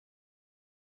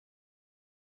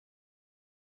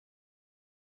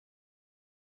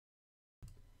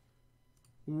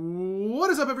What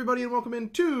is up, everybody, and welcome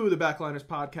into the Backliners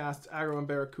Podcast, Aggro and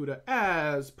BaRRaCCuDDa.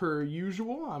 As per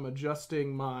usual, I'm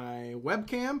adjusting my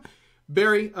webcam.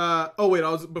 Barry,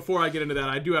 before I get into that,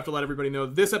 I do have to let everybody know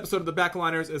this episode of the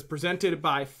Backliners is presented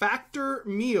by Factor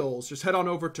Meals. Just head on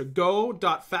over to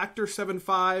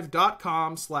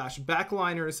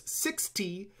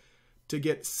go.factor75.com/backliners60 to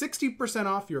get 60%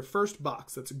 off your first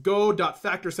box. That's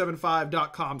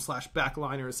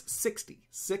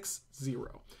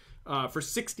go.factor75.com/backliners60 for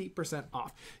 60%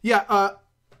 off. Yeah,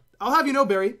 I'll have you know,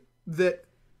 Barry, that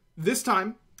this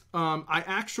time I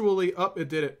actually it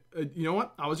did it. You know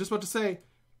what? I was just about to say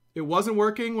it wasn't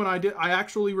working when I did. I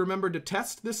actually remembered to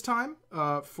test this time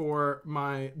for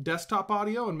my desktop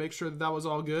audio and make sure that that was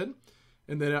all good,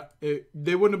 and then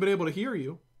they wouldn't have been able to hear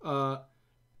you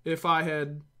if I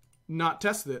had not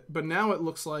tested it. But now it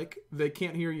looks like they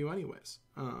can't hear you anyways,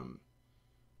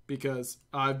 because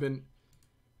I've been.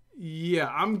 Yeah,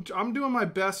 I'm doing my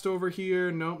best over here.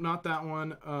 Nope, not that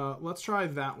one. Let's try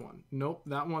that one. Nope,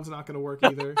 that one's not going to work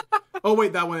either. Oh,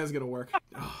 wait, that one is going to work.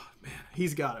 Oh, man,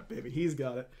 he's got it, baby. He's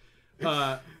got it.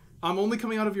 I'm only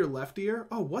coming out of your left ear.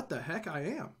 Oh, what the heck? I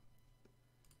am.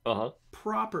 Uh-huh.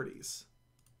 Properties.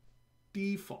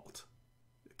 Default.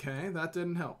 Okay, that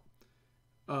didn't help.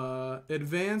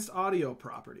 Advanced audio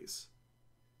properties.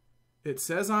 It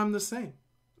says I'm the same.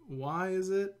 Why is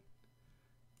it?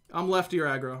 I'm left ear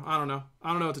aggro. I don't know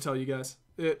what to tell you guys.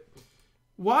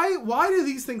 Why do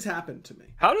these things happen to me?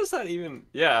 How does that even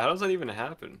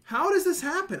happen? How does this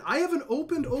happen? I haven't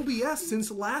opened OBS since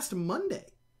last Monday.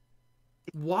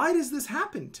 Why does this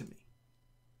happen to me?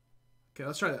 Okay,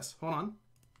 let's try this. Hold on.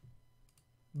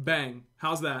 Bang.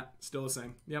 How's that? Still the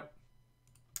same. Yep.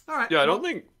 All right. Yeah, I don't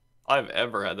think I've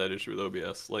ever had that issue with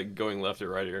OBS, like going left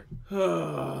or right ear.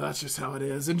 Oh, that's just how it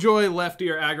is. Enjoy left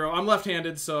ear aggro. I'm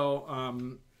left-handed,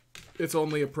 so it's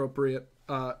only appropriate.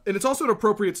 And it's also an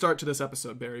appropriate start to this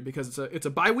episode, Barry, because it's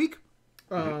a bye week.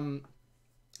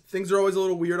 Things are always a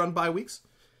little weird on bye weeks.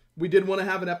 We did want to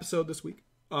have an episode this week,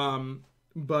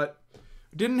 but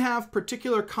didn't have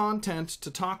particular content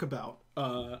to talk about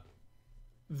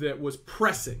that was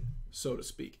pressing, so to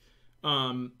speak.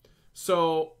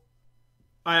 So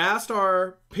I asked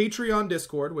our Patreon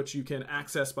Discord, which you can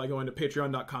access by going to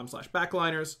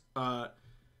patreon.com/backliners,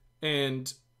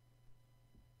 and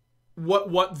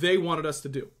what they wanted us to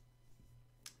do.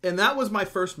 And that was my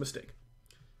first mistake.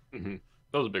 Mm-hmm.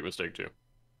 That was a big mistake too.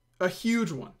 A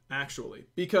huge one, actually,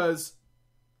 because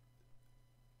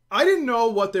I didn't know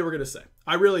what they were going to say.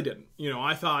 I really didn't.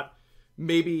 I thought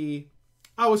maybe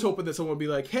I was hoping that someone would be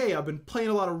like, hey, I've been playing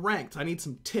a lot of ranked. I need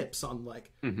some tips on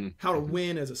how to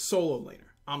win as a solo laner.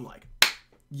 I'm like,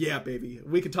 yeah, baby.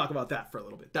 We could talk about that for a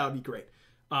little bit. That would be great.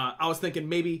 I was thinking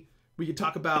maybe we could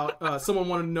talk about someone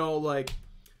wanted to know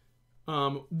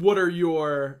what are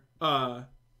your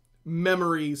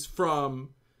memories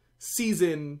from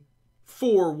season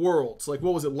 4 Worlds? Like,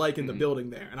 what was it like in the building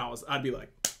there? And I'd be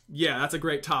like, yeah, that's a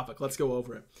great topic. Let's go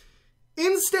over it.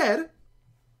 Instead,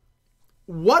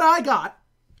 what I got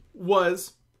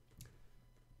was,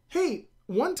 hey,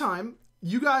 one time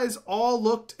you guys all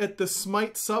looked at the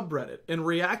Smite subreddit and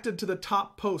reacted to the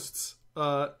top posts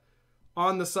on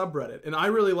the subreddit. And I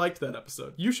really liked that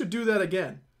episode. You should do that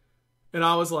again. And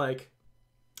I was like,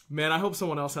 man, I hope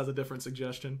someone else has a different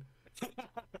suggestion.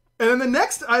 And then the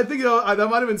next, I think that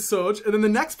might have been Soj. And then the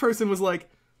next person was like,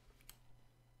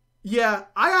 yeah,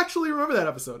 I actually remember that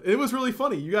episode. It was really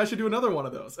funny. You guys should do another one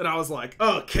of those. And I was like,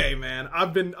 okay, man,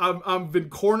 I've been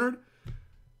cornered.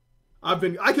 I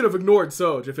could have ignored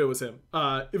Soj if it was him,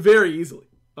 very easily.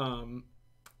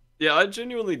 Yeah, I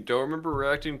genuinely don't remember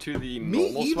reacting to the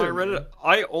normal Smite Reddit. Man.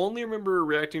 I only remember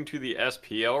reacting to the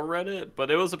SPL Reddit, but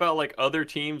it was about other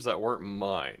teams that weren't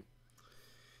mine.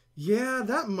 Yeah,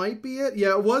 that might be it.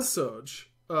 Yeah, it was Soj.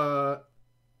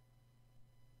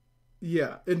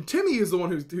 Yeah, and Timmy is the one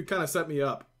who kind of set me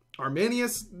up.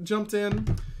 Armanius jumped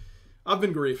in. I've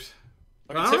been griefed.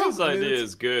 Timmy's idea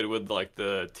is good with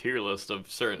the tier list of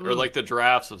certain or the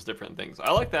drafts of different things.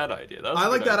 I like that idea. I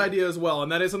like that idea as well, and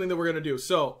that is something that we're gonna do.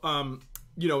 So,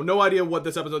 no idea what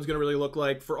this episode is gonna really look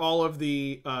like for all of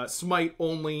the Smite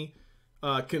only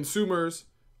consumers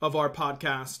of our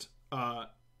podcast. I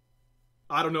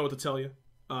don't know what to tell you.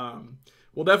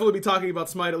 We'll definitely be talking about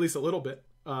Smite at least a little bit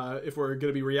if we're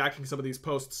gonna be reacting to some of these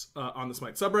posts on the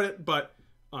Smite subreddit, but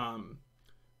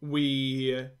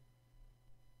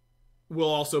we'll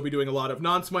also be doing a lot of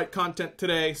non-Smite content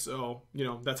today, so,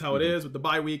 that's how it is with the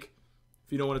bye week.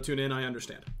 If you don't want to tune in, I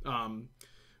understand.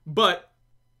 But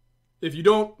if you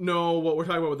don't know what we're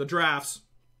talking about with the drafts,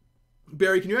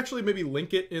 Barry, can you actually maybe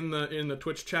link it in the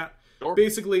Twitch chat? Sure.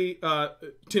 Basically,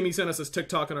 Timmy sent us this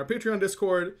TikTok on our Patreon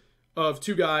Discord of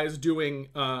two guys doing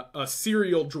a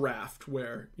cereal draft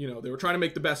where, they were trying to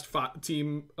make the best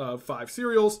team of 5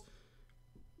 cereals.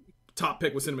 Top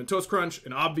pick was Cinnamon Toast Crunch,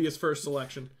 an obvious first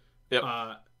selection. Yep.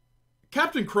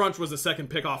 Captain Crunch was the second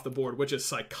pick off the board, which is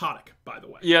psychotic, by the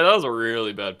way. Yeah, that was a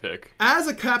really bad pick. As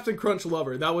a Captain Crunch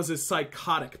lover, that was a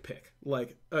psychotic pick.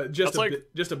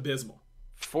 Just abysmal.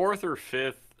 4th or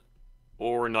 5th,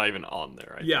 or not even on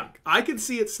there, I think. I could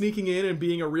see it sneaking in and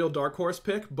being a real dark horse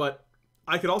pick, but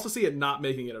I could also see it not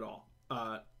making it at all.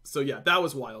 That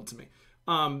was wild to me.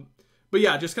 But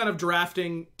yeah, just kind of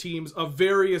drafting teams of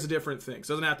various different things.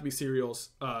 Doesn't have to be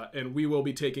cereals, and we will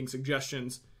be taking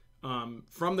suggestions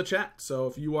from the chat. So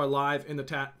if you are live in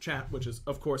the chat, which is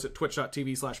of course at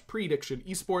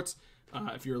twitch.tv/prediction-esports,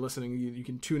 if you're listening, you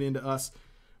can tune in to us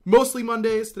mostly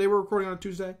Mondays. Today we're recording on a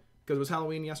Tuesday because it was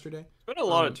Halloween yesterday. It's been a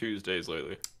lot of Tuesdays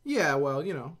lately. Yeah, well,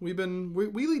 we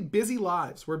lead busy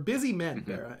lives. We're busy men,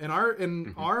 BaRRA,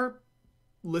 and our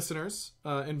listeners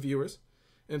and viewers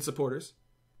and supporters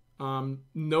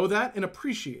know that and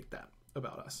appreciate that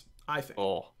about us, I think.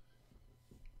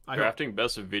 Drafting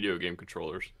best of video game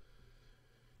controllers.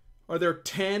 Are there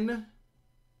 10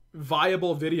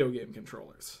 viable video game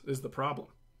controllers is the problem?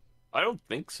 I don't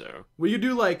think so. Will you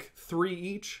do 3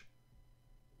 each?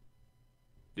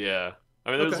 Yeah.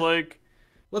 I mean, there's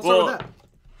Let's start with that.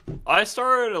 I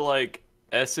started at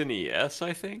SNES,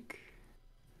 I think.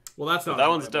 Well, that's not that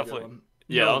one's definitely... one.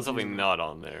 Yeah, that one's definitely not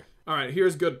on there. All right,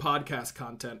 here's good podcast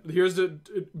content. Here's the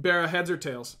BaRRa, heads or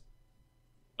tails?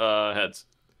 Heads.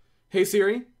 Hey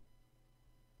Siri,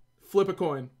 flip a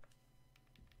coin.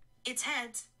 It's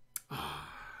heads.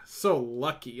 So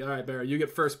lucky. All right, BaRRa, you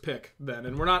get first pick then.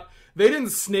 And they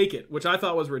didn't snake it, which I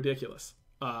thought was ridiculous.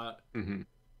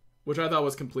 Which I thought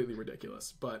was completely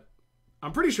ridiculous. But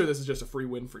I'm pretty sure this is just a free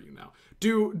win for you now.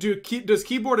 Does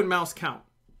keyboard and mouse count?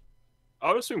 I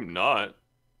would assume not.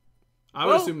 I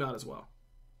would assume not as well.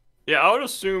 Yeah, I would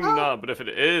assume not, but if it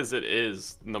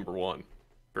is number 1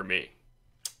 for me.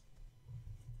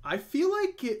 I feel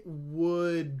like it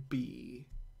would be.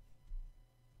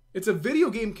 It's a video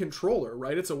game controller,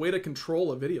 right? It's a way to control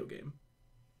a video game.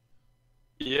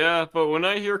 Yeah, but when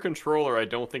I hear controller, I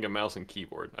don't think of mouse and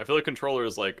keyboard. I feel like controller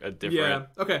is a different. Yeah.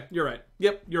 Okay, you're right.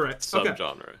 Yep, you're right.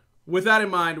 Subgenre. Okay. With that in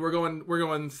mind, we're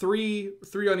going three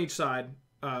on each side.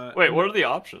 Wait, what are the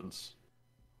options?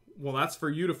 Well, that's for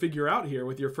you to figure out here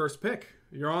with your first pick.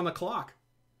 You're on the clock.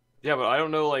 Yeah, but I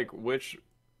don't know which.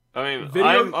 I mean,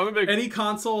 I'm a big... any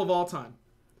console of all time.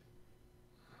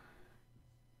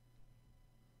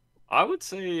 I would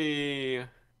say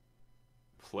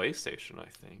PlayStation, I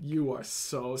think. You are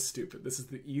so stupid. This is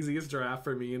the easiest draft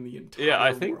for me in the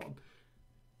entire world.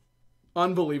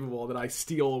 Unbelievable that I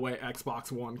steal away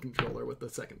Xbox One controller with the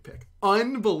second pick.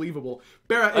 Unbelievable.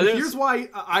 BaRRa, and here's why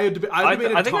I debated I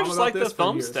think Tom I just about like the this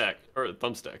for years.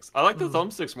 thumbsticks. I like the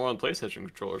thumbsticks more on PlayStation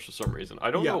controllers for some reason.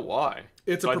 I don't know why.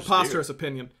 It's a preposterous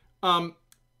opinion.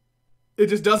 It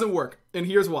just doesn't work. And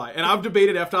here's why. And I've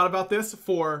debated thought about this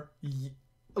for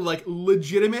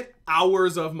legitimate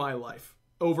hours of my life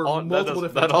over multiple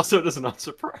different That also does not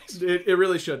surprise me. It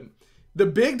really shouldn't. The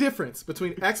big difference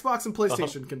between Xbox and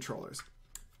PlayStation controllers.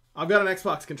 I've got an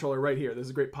Xbox controller right here. This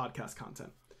is great podcast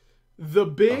content. The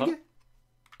big...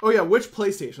 Oh yeah, which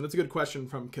PlayStation? That's a good question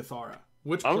from Kithara.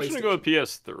 Which I'm PlayStation? just going to go with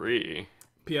PS3.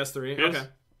 PS3? Okay.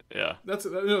 Yeah. That's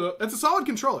a solid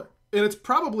controller. And it's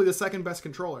probably the second best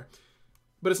controller.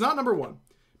 But it's not number 1.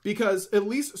 Because at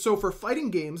least... So for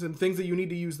fighting games and things that you need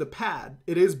to use the pad,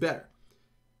 it is better.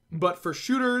 But for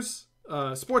shooters...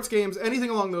 sports games, anything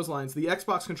along those lines, the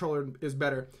Xbox controller is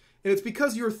better. And it's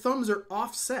because your thumbs are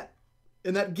offset.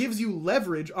 And that gives you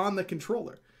leverage on the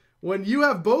controller. When you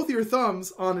have both your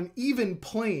thumbs on an even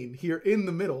plane here in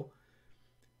the middle,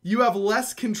 you have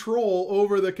less control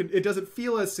over it doesn't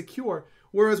feel as secure.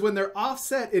 Whereas when they're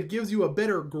offset, it gives you a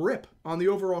better grip on the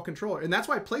overall controller. And that's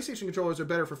why PlayStation controllers are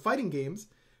better for fighting games.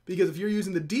 Because if you're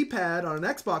using the D-pad on an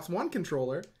Xbox One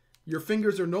controller, your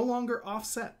fingers are no longer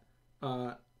offset.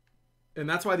 And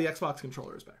that's why the Xbox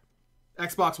controller is better.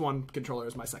 Xbox One controller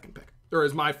is my second pick. Or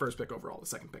is my first pick overall, the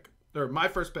second pick. Or my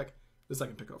first pick, the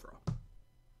second pick overall.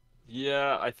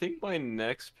 Yeah, I think my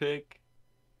next pick...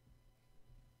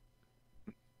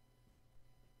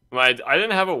 I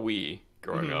didn't have a Wii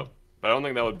growing up. But I don't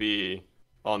think that would be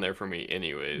on there for me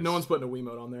anyways. No one's putting a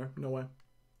Wiimote on there. No way.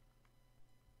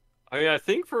 I mean, I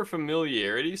think for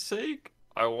familiarity's sake,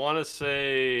 I want to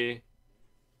say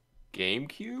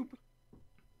GameCube.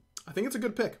 I think it's a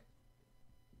good pick.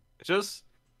 One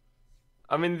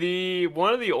of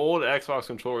the old Xbox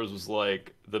controllers was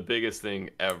the biggest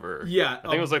thing ever. Yeah, I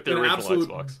think it was the original absolute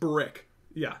Xbox. Brick.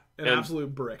 Yeah, an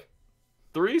absolute brick.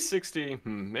 360.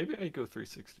 Maybe I go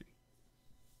 360.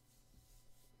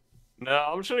 No,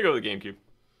 I'm just gonna go with the GameCube.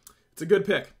 It's a good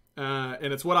pick,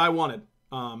 and it's what I wanted.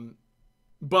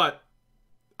 But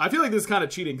I feel like this is kind of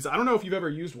cheating because I don't know if you've ever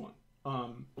used one.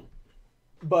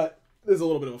 But there's a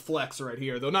little bit of a flex right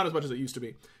here, though not as much as it used to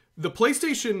be. The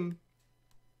PlayStation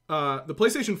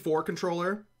 4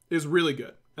 controller is really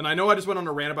good. And I know I just went on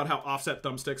a rant about how offset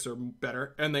thumbsticks are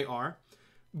better, and they are.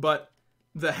 But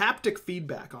the haptic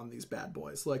feedback on these bad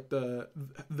boys, like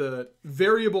the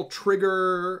variable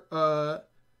trigger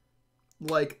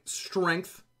like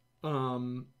strength.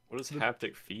 What is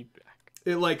haptic feedback?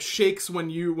 It like shakes when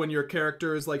your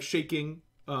character is like shaking,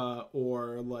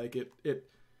 or like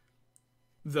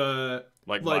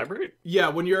vibrate? Yeah,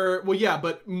 when you're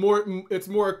but it's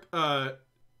more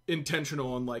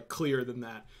intentional and like clear than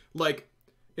that. Like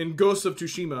in Ghost of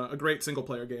Tsushima, a great single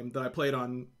player game that I played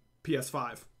on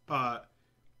PS5,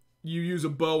 you use a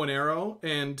bow and arrow,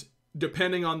 and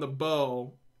depending on the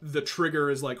bow, the trigger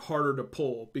is like harder to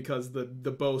pull because the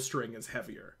bowstring is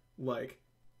heavier. Like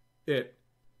it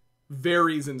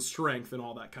varies in strength and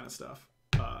all that kind of stuff.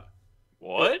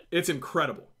 What? It's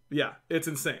incredible. Yeah, it's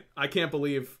insane. I can't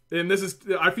believe, and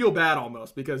I feel bad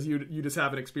almost because you just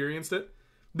haven't experienced it.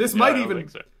 This might even.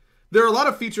 So. There are a lot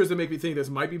of features that make me think this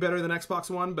might be better than Xbox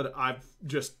One, but I've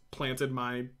just planted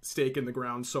my stake in the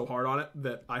ground so hard on it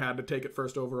that I had to take it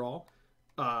first overall,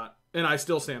 and I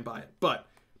still stand by it. But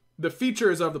the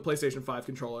features of the PlayStation 5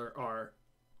 controller are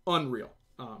unreal,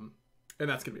 and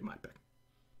that's gonna be my pick.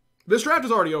 This draft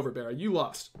is already over, Barra. You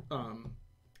lost.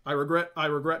 I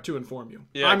regret to inform you.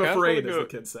 Yeah, I'm afraid, as the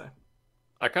kids say.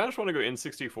 I kind of just want to go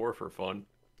N64 for fun,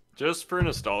 just for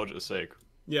nostalgia's sake.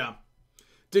 Yeah.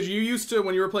 Did you used to,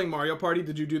 when you were playing Mario Party,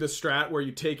 did you do the strat where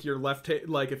you take your left,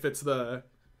 like if it's the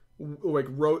like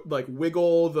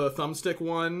wiggle the thumbstick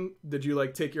one? Did you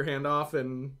like take your hand off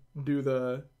and do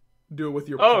it with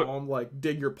your palm, like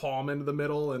dig your palm into the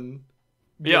middle and?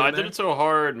 Yeah, I did it so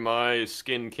hard my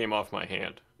skin came off my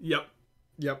hand. Yep.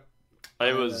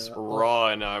 I was raw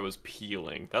and I was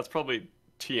peeling. That's probably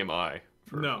TMI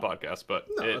for a podcast, but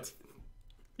that's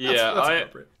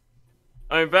appropriate.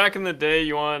 I mean, back in the day,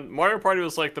 Mario Party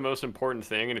was like the most important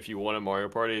thing, and if you won a Mario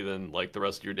Party, then like the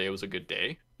rest of your day was a good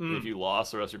day. And if you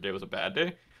lost, the rest of your day was a bad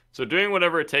day. So doing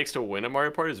whatever it takes to win a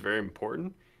Mario Party is very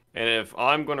important. And if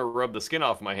I'm going to rub the skin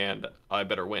off my hand, I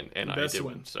better win, and I did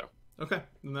win. So okay,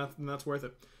 and that's worth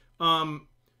it.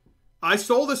 I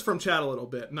stole this from chat a little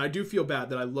bit, and I do feel bad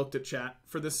that I looked at chat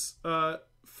for this,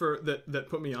 that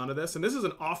put me onto this. And this is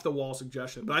an off the wall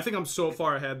suggestion, but I think I'm so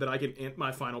far ahead that I can int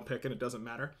my final pick, and it doesn't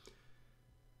matter.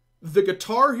 The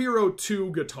Guitar Hero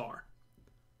 2 guitar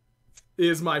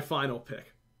is my final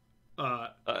pick.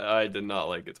 I did not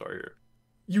like Guitar Hero.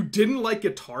 You didn't like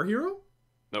Guitar Hero?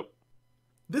 Nope.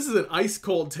 This is an ice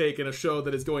cold take in a show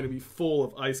that is going to be full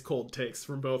of ice cold takes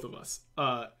from both of us.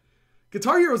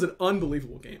 Guitar Hero is an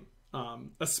unbelievable game.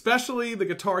 Especially the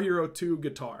Guitar Hero 2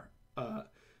 guitar.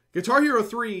 Guitar Hero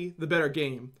 3, the better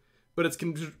game, but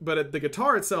the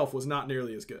guitar itself was not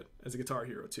nearly as good as the Guitar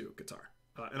Hero 2 guitar.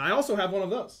 And I also have one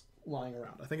of those lying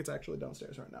around. I think it's actually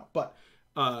downstairs right now. But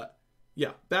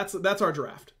yeah, that's our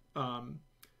draft.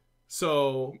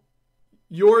 So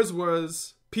yours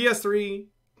was PS3,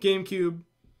 GameCube,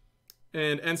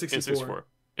 and N64. N64.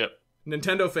 Yep.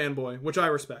 Nintendo fanboy, which I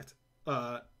respect.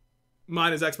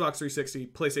 Mine is Xbox 360,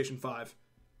 PlayStation 5,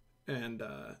 and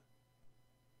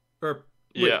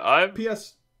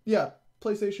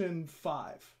PlayStation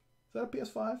 5. Is that a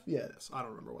PS5? Yeah, it is. I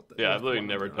don't remember what the. Yeah, I've literally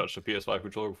never touched a PS5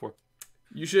 controller before.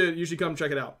 You should come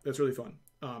check it out. It's really fun.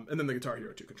 And then the Guitar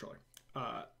Hero 2 controller.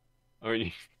 I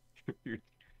mean, you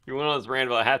went on this rant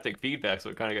about haptic feedback, so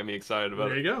it kind of got me excited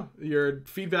about it. There you go. Your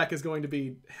feedback is going to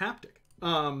be haptic.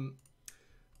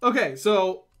 Okay,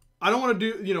 so I don't want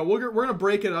to do, we're going to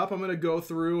break it up. I'm going to go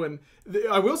through, and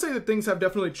I will say that things have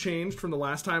definitely changed from the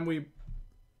last time we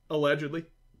allegedly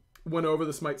went over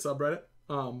the Smite subreddit.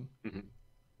 And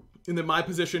then my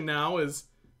position now is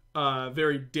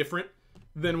very different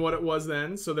than what it was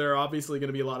then. So there are obviously going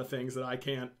to be a lot of things that I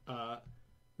can't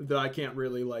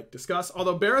really like discuss.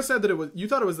 Although BaRRa said that you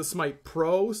thought it was the Smite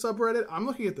Pro subreddit. I'm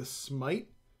looking at the Smite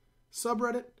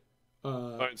subreddit.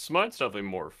 Smite's definitely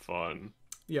more fun.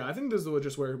 Yeah, I think this is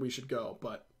just where we should go,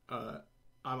 but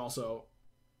I'm also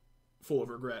full of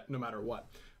regret no matter what.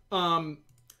 I'm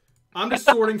just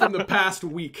sorting from the past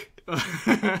week. Going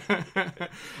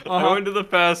to the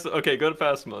past. Okay, go to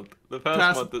past month. The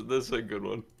past month. This is a good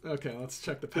one. Okay, let's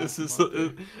check the past month.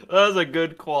 That was a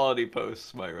good quality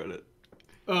post, my Reddit.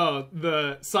 Oh,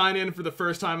 the sign in for the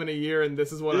first time in a year, and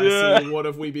this is what I see. What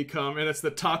have we become? And it's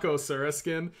the Taco Sura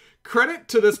skin. Credit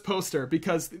to this poster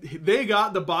because they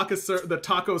got the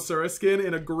Taco Sura skin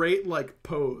in a great like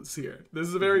pose here. This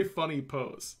is a very funny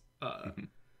pose.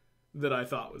 that I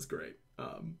thought was great.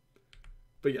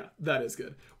 But yeah, that is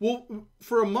good. Well,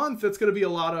 for a month, it's going to be a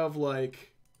lot of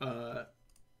like, I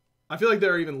feel like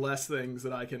there are even less things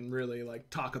that I can really like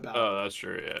talk about. Oh, that's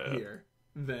true. Yeah. Here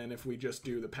than if we just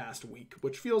do the past week,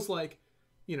 which feels like,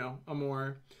 you know, a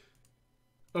more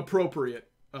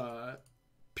appropriate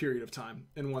period of time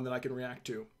and one that I can react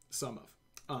to some of.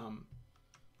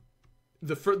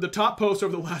 The top post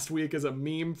over the last week is a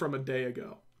meme from a day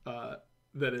ago.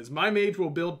 That is, my mage will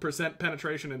build percent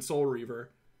penetration in Soul Reaver.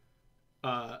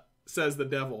 Says the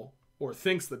devil, or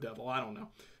thinks the devil, I don't know.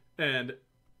 And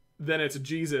then it's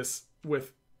Jesus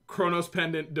with Chronos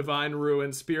Pendant, Divine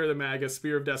Ruin, Spear of the Magus,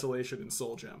 Spear of Desolation, and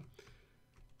Soul Gem.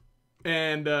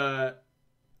 And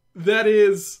that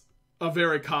is a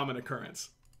very common occurrence,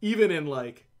 even in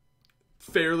like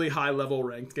fairly high level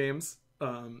ranked games.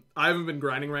 I haven't been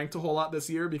grinding ranked a whole lot this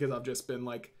year because I've just been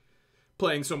like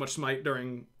playing so much Smite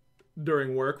during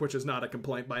work, which is not a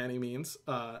complaint by any means.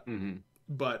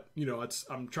 But you know,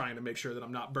 I'm trying to make sure that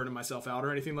I'm not burning myself out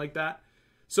or anything like that.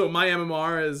 So my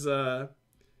MMR is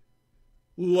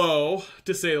low,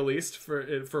 to say the least,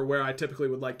 for where I typically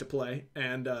would like to play.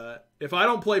 And if I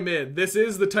don't play mid, this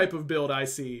is the type of build I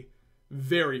see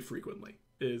very frequently.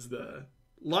 Is the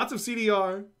lots of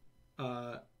CDR,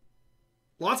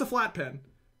 lots of flat pen,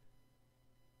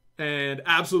 and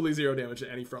absolutely zero damage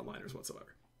to any frontliners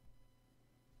whatsoever.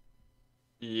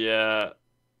 Yeah.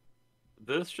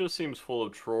 This just seems full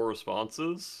of troll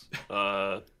responses.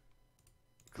 Because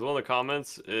one of the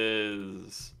comments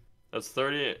is, that's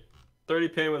 30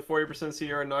 pin with 40%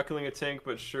 CR, not killing a tank,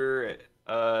 but sure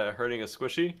hurting a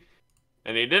squishy.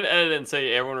 And he did edit and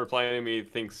say everyone replying to me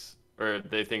thinks, or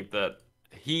they think that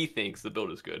he thinks the build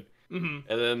is good. And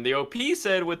then the OP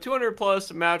said, with 200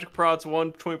 plus magic prots,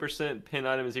 120% pin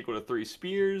item is equal to 3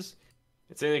 spears.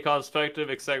 It's anything cost effective,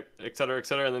 etc.,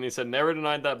 etc. And then he said, never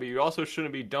denied that, but you also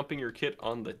shouldn't be dumping your kit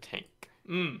on the tank.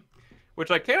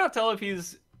 Which I cannot tell if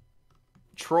he's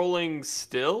trolling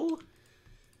still.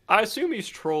 I assume he's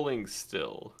trolling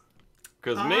still.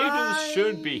 Because mages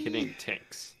should be hitting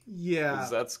tanks. Yeah.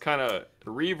 That's kind of,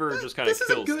 Reaver just kind of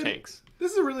kills tanks.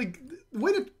 This is a really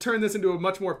way to turn this into a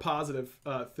much more positive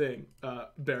thing,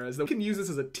 BaRRA, is that we can use this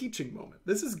as a teaching moment.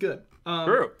 This is good.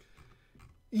 True.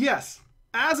 Yes.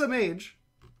 As a mage,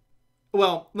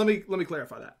 well, let me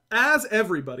clarify that. As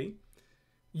everybody,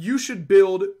 you should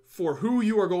build for who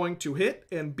you are going to hit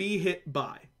and be hit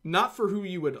by, not for who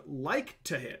you would like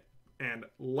to hit and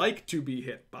like to be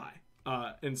hit by.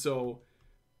 And so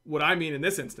what I mean in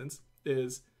this instance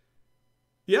is,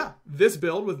 yeah, this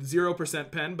build with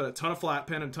 0% pen, but a ton of flat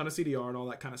pen and a ton of CDR and all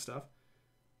that kind of stuff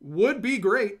would be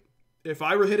great if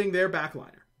I were hitting their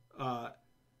backliner.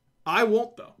 I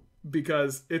won't, though,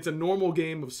 because it's a normal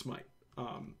game of Smite.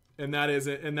 And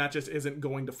that just isn't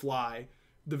going to fly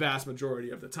the vast majority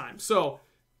of the time. So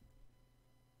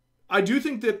I do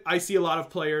think that I see a lot of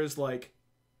players, like,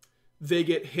 they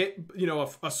get hit, you know,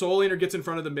 a soul laner gets in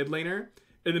front of the mid laner,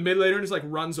 and the mid laner just like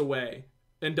runs away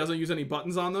and doesn't use any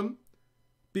buttons on them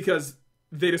because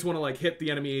they just want to like hit the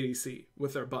enemy ADC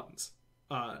with their buttons.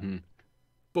 But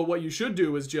what you should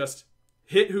do is just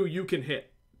hit who you can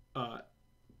hit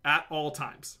at all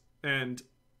times. And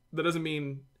that doesn't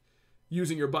mean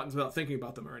using your buttons without thinking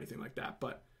about them or anything like that.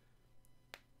 But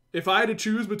if I had to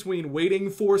choose between waiting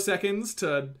 4 seconds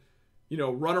to, you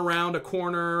know, run around a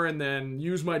corner and then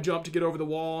use my jump to get over the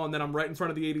wall and then I'm right in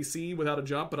front of the ADC without a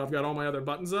jump, but I've got all my other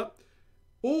buttons up,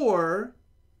 or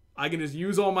I can just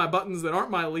use all my buttons that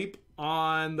aren't my leap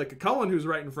on the Cucullin who's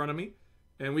right in front of me,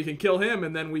 and we can kill him,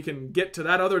 and then we can get to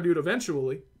that other dude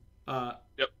eventually.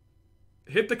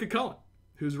 Hit the Cucullin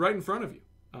who's right in front of you.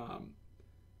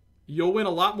 You'll win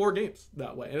a lot more games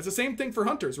that way. And it's the same thing for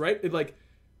hunters, right? It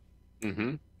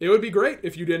would be great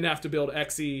if you didn't have to build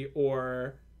Xe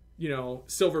or, you know,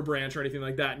 Silver Branch or anything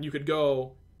like that, and you could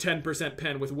go 10%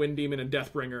 pen with Wind Demon and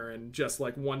Deathbringer and just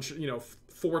like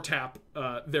 4 tap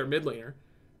their mid laner.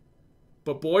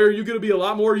 But boy, are you going to be a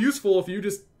lot more useful if you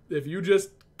just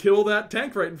kill that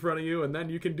tank right in front of you, and then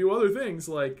you can do other things.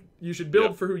 Like, you should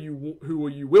build for who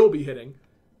you will be hitting.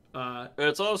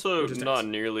 It's also not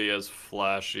nearly as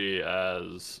flashy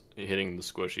as hitting the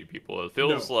squishy people. It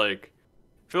feels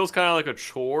kind of like a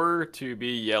chore to be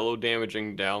yellow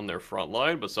damaging down their front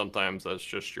line, but sometimes that's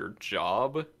just your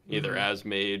job, either as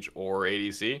mage or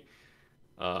ADC.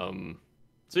 So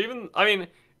even, I mean,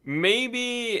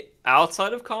 maybe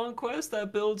outside of Conquest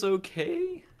that build's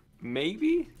okay.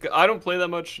 Maybe. I don't play that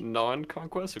much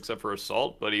non-Conquest except for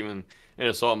Assault, but even in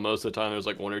Assault most of the time there's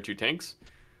like 1 or 2 tanks.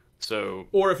 So,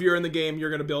 or if you're in the game, you're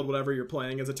going to build whatever you're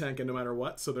playing as a tank, and no matter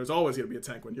what. So there's always going to be a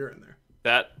tank when you're in there.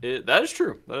 that is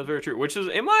true. That is very true. Which is,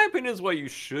 in my opinion, is what you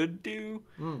should do.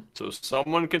 So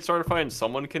someone can start a fight and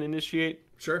someone can initiate.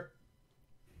 Sure.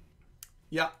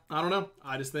 Yeah, I don't know.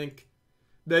 I just think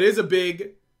that is a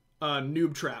big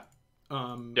noob trap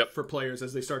for players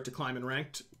as they start to climb in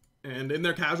ranked and in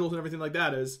their casuals and everything like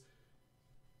that, is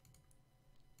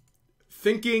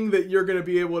thinking that you're going to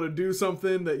be able to do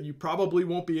something that you probably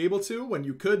won't be able to, when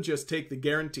you could just take the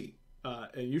guarantee.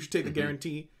 And you should take the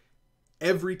guarantee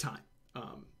every time.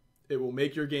 It will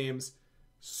make your games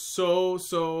so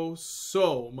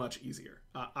much easier.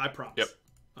 I promise. Yep.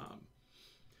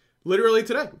 Literally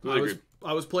today, Really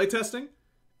I was playtesting,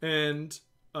 and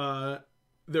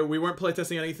we weren't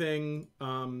playtesting anything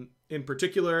in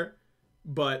particular,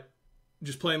 but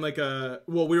just playing we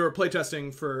were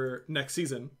playtesting for next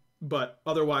season, but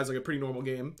otherwise like a pretty normal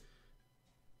game.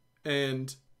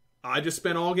 And I just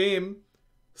spent all game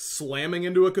slamming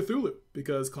into a Cthulhu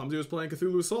because Clumsy was playing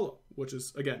Cthulhu solo, which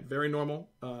is, again, very normal,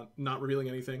 not revealing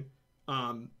anything.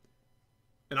 And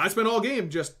I spent all game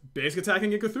just basic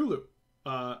attacking a Cthulhu.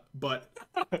 But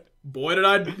boy did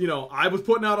I was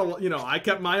putting out I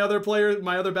kept my other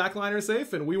backliner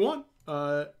safe, and we won.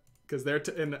 Because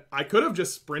and I could have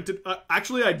just sprinted.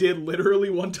 Actually, I did literally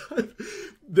one time.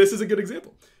 This is a good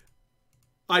example.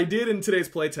 I did in today's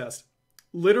playtest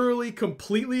literally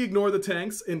completely ignore the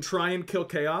tanks and try and kill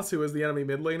Chaos, who is the enemy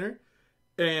mid laner,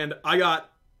 and I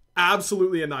got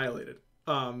absolutely annihilated.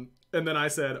 And then I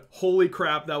said, "Holy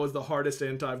crap, that was the hardest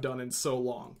int I've done in so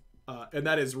long." And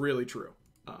that is really true.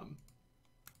 And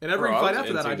every fight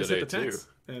after that, I just hit the tanks.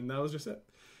 And that was just it.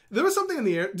 There was something in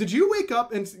the air. Did you wake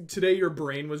up and today your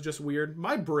brain was just weird?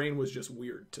 My brain was just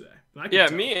weird today. Yeah,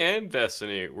 me and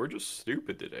Destiny, we're just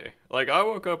stupid today. Like, I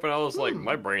woke up and I was like,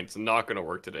 my brain's not going to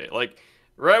work today. Like,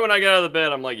 right when I got out of the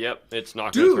bed, I'm like, yep, it's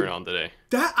not going to turn on today.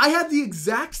 I had the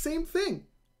exact same thing.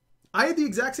 Let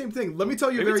me tell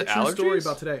you a very true story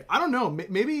about today. I don't know.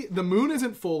 Maybe the moon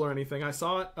isn't full or anything. I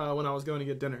saw it when I was going to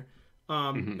get dinner.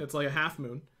 It's like a half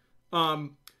moon.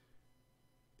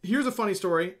 Here's a funny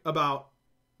story about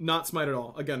not Smite at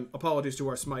all. Again, apologies to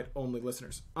our Smite only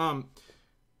listeners.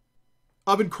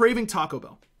 I've been craving Taco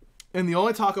Bell, and the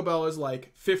only Taco Bell is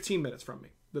like 15 minutes from me.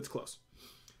 That's close.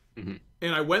 And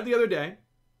I went the other day,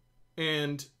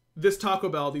 and this Taco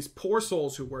Bell, these poor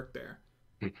souls who work there,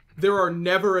 there are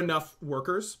never enough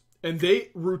workers, and they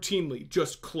routinely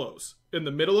just close in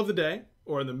the middle of the day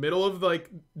or in the middle of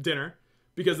like dinner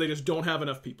because they just don't have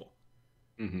enough people.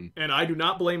 And I do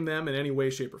not blame them in any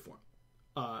way, shape, or form.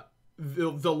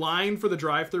 The line for the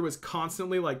drive-thru is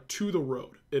constantly like to the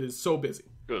road. It is so busy.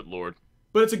 Good Lord.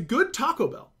 But it's a good Taco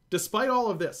Bell, despite all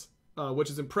of this,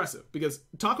 which is impressive. Because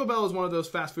Taco Bell is one of those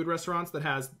fast food restaurants that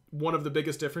has one of the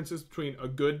biggest differences between a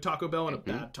good Taco Bell and a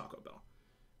bad Taco Bell.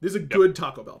 This is a good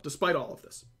Taco Bell, despite all of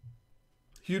this.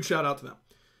 Huge shout out to them.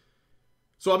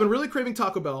 So I've been really craving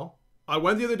Taco Bell. I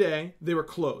went the other day. They were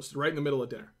closed right in the middle of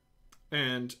dinner.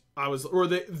 And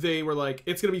they were like,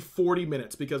 it's going to be 40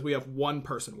 minutes because we have one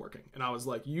person working. And I was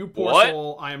like, you poor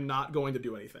soul, I am not going to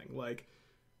do anything. Like,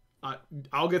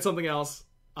 I'll get something else.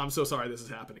 I'm so sorry this is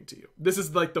happening to you. This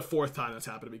is like the fourth time that's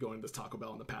happened to me going to this Taco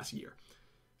Bell in the past year.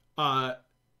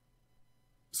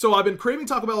 So I've been craving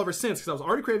Taco Bell ever since because I was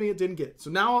already craving it, didn't get it.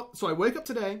 So I wake up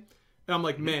today and I'm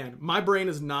like, man, my brain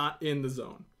is not in the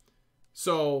zone.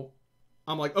 So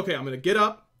I'm like, okay, I'm going to get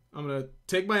up. I'm going to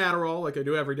take my Adderall like I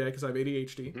do every day because I have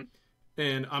ADHD.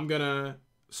 And I'm going to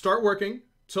start working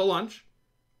till lunch.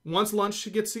 Once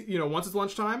lunch gets, once it's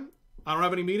lunchtime, I don't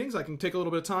have any meetings. I can take a little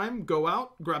bit of time, go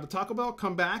out, grab the Taco Bell,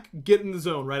 come back, get in the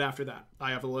zone right after that.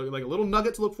 I have a little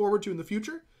nugget to look forward to in the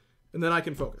future, and then I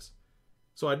can focus.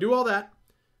 So I do all that.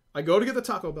 I go to get the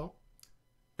Taco Bell,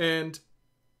 and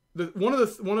one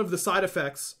of the side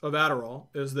effects of Adderall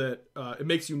is that it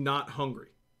makes you not hungry.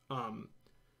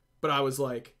 But I was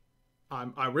like,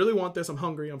 I really want this. I'm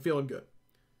hungry. I'm feeling good.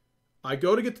 I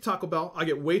go to get the Taco Bell. I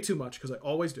get way too much because I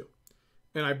always do.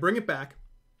 And I bring it back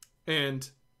and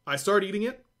I start eating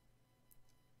it.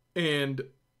 And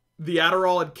the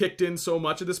Adderall had kicked in so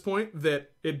much at this point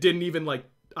that it didn't even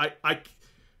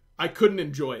I couldn't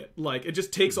enjoy it. Like, it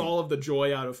just takes all of the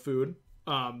joy out of food,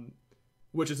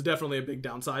 which is definitely a big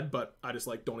downside. But I just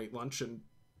don't eat lunch and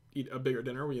eat a bigger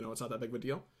dinner. It's not that big of a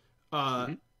deal.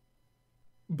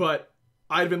 But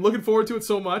I'd been looking forward to it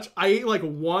so much. I ate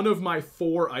one of my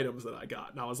 4 items that I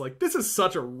got, and I was like, "This is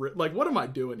such a what am I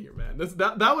doing here, man?"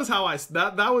 That was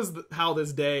how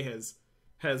this day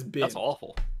has been. That's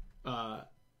awful.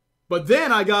 But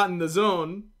then I got in the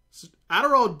zone.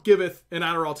 Adderall giveth and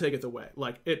Adderall taketh away.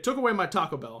 Like, it took away my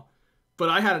Taco Bell, but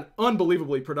I had an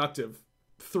unbelievably productive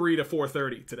 3 to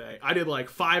 4:30 today. I did like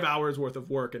 5 hours worth of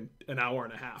work in an hour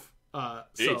and a half.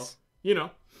 So, you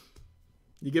know,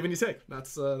 you give and you take.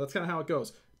 That's kind of how it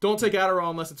goes. Don't take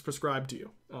Adderall unless it's prescribed to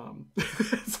you.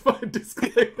 That's my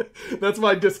disclaimer. That's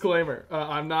my disclaimer.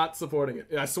 I'm not supporting it.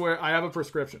 I swear, I have a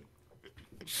prescription.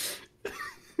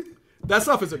 That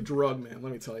stuff is a drug, man.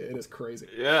 Let me tell you, it is crazy.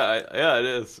 Yeah, it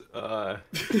is. I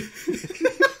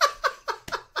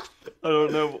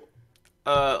don't know.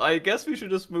 I guess we should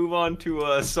just move on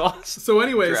to sauce. So,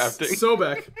 anyways, drafting.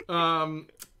 Sobek.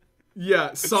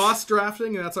 Yeah, sauce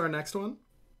drafting. That's our next one.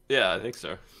 Yeah, I think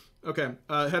so. Okay,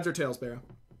 heads or tails, Barra?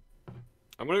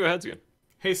 I'm gonna go heads again.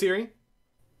 Hey Siri,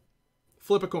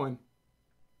 flip a coin.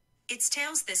 It's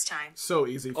tails this time. So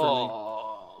easy for me.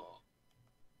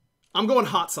 I'm going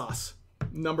hot sauce.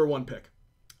 Number 1 pick.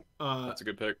 That's a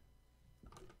good pick.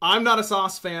 I'm not a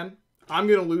sauce fan. I'm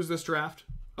going to lose this draft.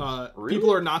 Really?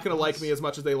 People are not going to like me as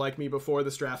much as they liked me before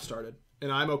this draft started,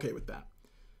 and I'm okay with that.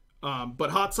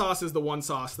 But hot sauce is the one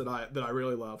sauce that I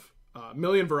really love.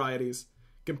 Million varieties.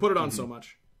 Can put it on so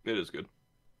much. It is good.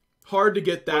 Hard to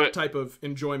get that type of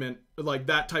enjoyment, like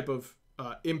that type of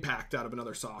impact out of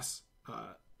another sauce.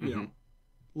 You know,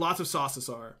 lots of sauces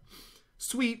are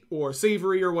sweet or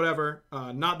savory or whatever.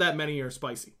 Not that many are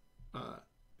spicy.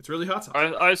 It's really hot sauce.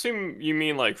 I assume you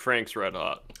mean like Frank's Red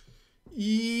Hot.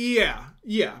 Yeah.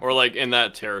 Or like in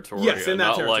that territory. Yes, in that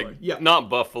not territory. Like, yeah. Not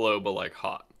Buffalo, but like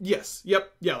hot. Yes.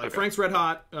 Yep. Yeah, like Okay. Frank's Red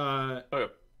Hot.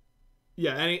 Okay.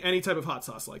 Yeah, any type of hot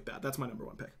sauce like that. That's my number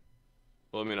 1 pick.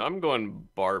 Well, I mean, I'm going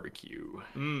barbecue.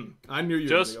 I knew you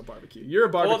were going to go barbecue. You're a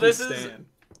barbecue this stan.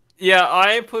 Yeah,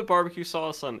 I put barbecue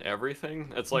sauce on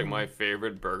everything. It's like my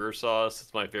favorite burger sauce.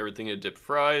 It's my favorite thing to dip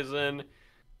fries in.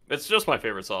 It's just my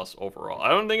favorite sauce overall. I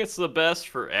don't think it's the best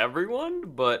for everyone,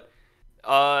 but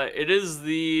it is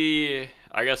the,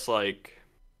 I guess, like,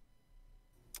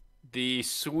 the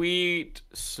sweet,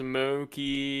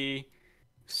 smoky,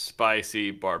 spicy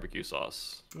barbecue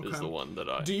sauce is the one that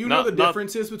I... Do you know the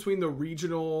differences between the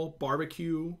regional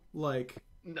barbecue, like...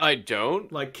 I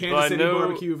don't. Like Kansas City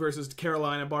barbecue versus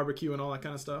Carolina barbecue and all that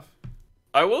kind of stuff?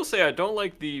 I will say I don't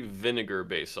like the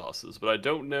vinegar-based sauces, but I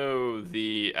don't know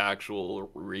the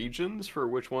actual regions for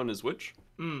which one is which.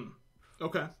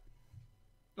 Okay.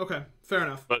 Okay, fair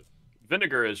enough. But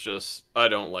vinegar is just... I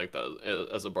don't like that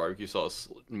as a barbecue sauce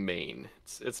main.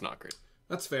 It's not great.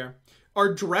 That's fair.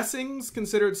 Are dressings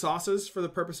considered sauces for the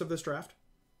purpose of this draft?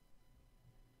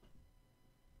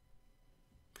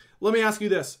 Let me ask you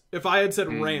this. If I had said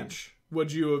ranch,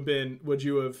 would you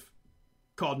have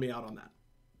called me out on that?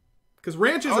 Because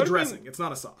ranch is a dressing. It's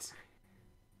not a sauce.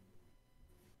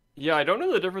 Yeah, I don't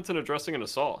know the difference in a dressing and a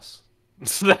sauce.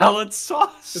 Salad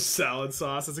sauce? It's salad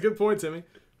sauce. That's a good point, Timmy.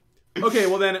 Okay,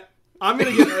 well then, I'm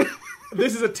going to get...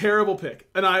 This is a terrible pick.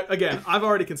 And I've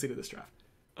already conceded this draft.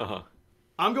 Uh-huh.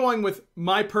 I'm going with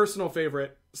my personal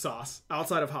favorite sauce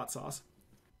outside of hot sauce.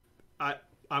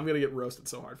 I'm going to get roasted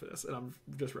so hard for this, and I'm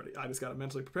just ready. I just got to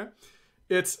mentally prepare.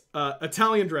 It's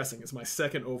Italian dressing is my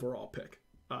second overall pick.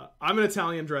 I'm an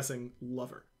Italian dressing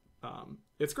lover.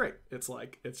 It's great. It's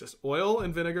just oil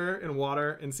and vinegar and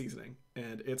water and seasoning,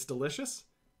 and it's delicious,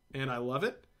 and I love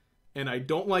it, and I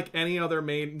don't like any other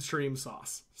mainstream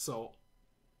sauce. So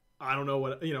I don't know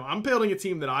what, I'm building a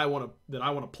team that I want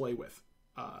to play with.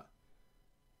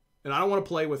 And I don't want to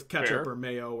play with ketchup or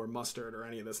mayo or mustard or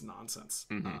any of this nonsense.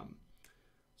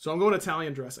 So I'm going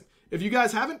Italian dressing. If you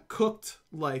guys haven't cooked,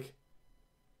 if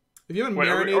you haven't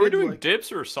marinated... Are we doing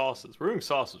dips or sauces? We're doing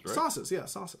sauces, right? Sauces, yeah,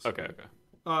 sauces. Okay.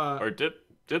 Or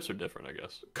dips are different, I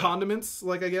guess. Condiments,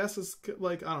 I guess, is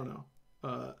I don't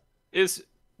know. Is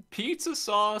pizza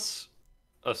sauce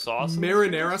a sauce?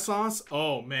 Marinara sauce?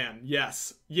 Oh, man,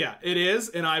 yes. Yeah, it is,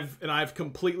 and I've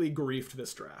completely griefed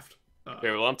this draft.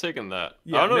 Okay, well, I'm taking that.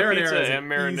 Yeah, I don't know if marinara pizza is and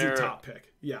marinara easy top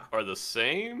pick. Yeah. are the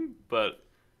same, but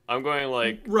I'm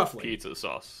going roughly pizza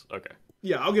sauce. Okay.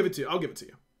 Yeah, I'll give it to you.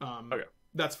 Okay.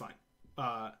 That's fine.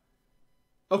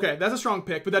 Okay, that's a strong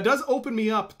pick, but that does open me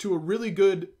up to a really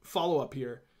good follow-up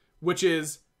here, which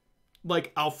is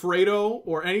like Alfredo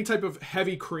or any type of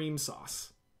heavy cream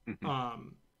sauce.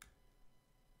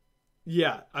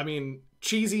 Yeah, I mean,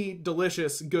 cheesy,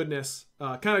 delicious goodness.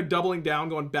 Kind of doubling down,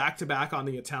 going back to back on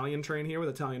the Italian train here with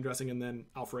Italian dressing and then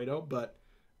Alfredo. But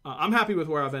I'm happy with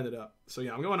where I've ended up. So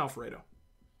yeah, I'm going Alfredo.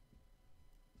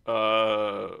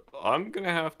 I'm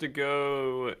gonna have to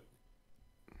go.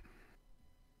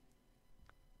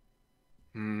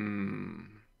 I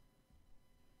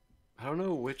don't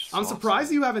know which. I'm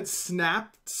surprised you haven't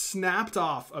snapped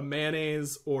off a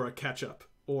mayonnaise or a ketchup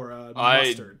or a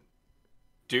mustard.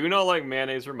 Do not like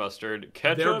mayonnaise or mustard.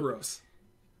 Ketchup. They're gross.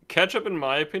 Ketchup, in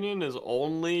my opinion, is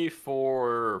only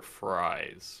for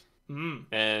fries.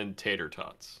 and tater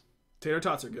tots. Tater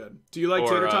tots are good. Do you like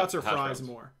tater tots or fries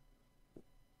more?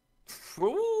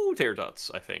 Ooh, tater tots,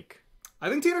 I think. I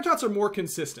think tater tots are more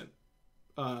consistent.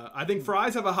 I think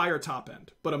fries have a higher top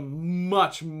end, but a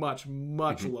much, much,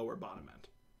 much lower bottom end.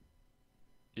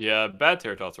 Yeah, bad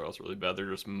tater tots are also really bad. They're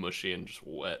just mushy and just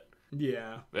wet.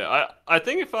 Yeah. Yeah, I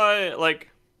think if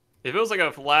it was like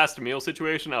a last meal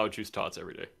situation, I would choose tots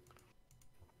every day.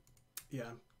 Yeah,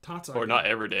 tots are. Or not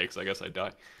every day, because I guess I'd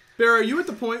die. Bear, are you at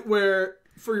the point where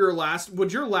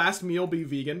would your last meal be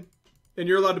vegan? And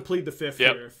you're allowed to plead the fifth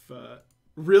here. If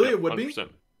really, it would 100%. Be.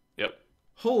 Yep.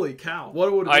 Holy cow!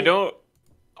 What would it be?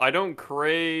 I don't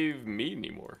crave meat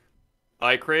anymore.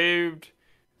 I craved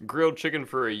grilled chicken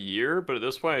for a year, but at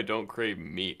this point, I don't crave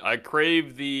meat. I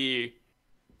crave the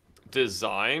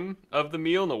design of the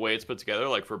meal and the way it's put together,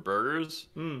 like for burgers.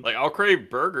 Like I'll crave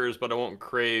burgers, but I won't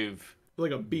crave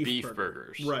like a beef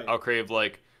burgers. Right. I'll crave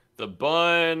like the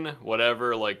bun,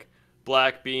 whatever, like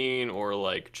black bean or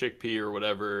like chickpea or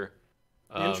whatever.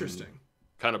 Interesting.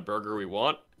 Kind of burger we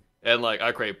want. And like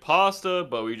I crave pasta,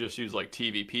 but we just use like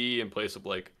TVP in place of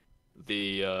like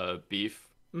the beef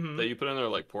that you put in there,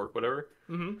 like pork, whatever.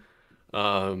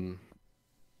 So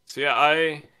yeah,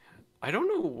 I don't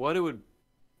know what it would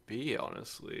be,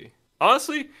 honestly.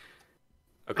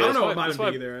 Okay, I don't know what mine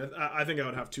would be either. I think I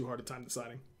would have too hard a time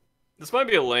deciding. This might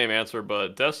be a lame answer,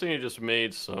 but Destiny just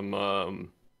made some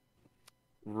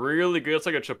really good. It's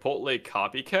like a Chipotle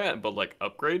copycat, but like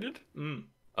upgraded.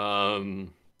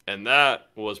 And that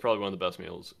was probably one of the best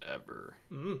meals ever.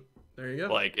 There you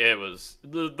go. Like it was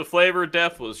the flavor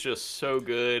depth was just so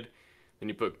good. And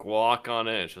you put guac on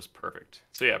it, it's just perfect.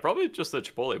 So yeah, probably just the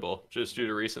Chipotle bowl, just due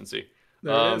to recency.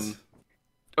 There it is.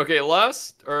 Okay,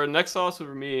 next sauce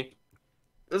for me.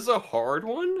 This is a hard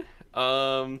one,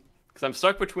 because I'm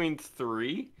stuck between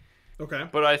 3. Okay.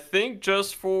 But I think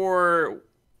just for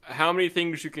how many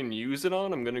things you can use it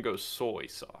on, I'm gonna go soy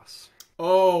sauce.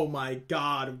 Oh my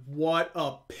god, what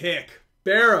a pick.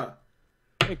 BaRRa.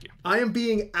 Thank you. I am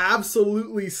being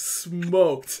absolutely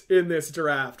smoked in this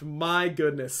draft. My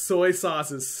goodness, soy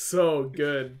sauce is so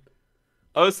good.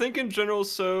 I was thinking General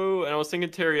So, and I was thinking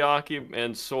teriyaki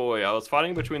and soy. I was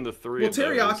fighting between the 3 of those.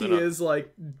 Well, teriyaki is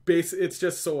like it's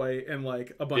just soy and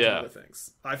like a bunch of other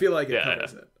things. I feel like it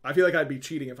covers it. I feel like I'd be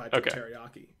cheating if I took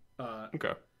teriyaki.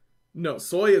 Okay. No,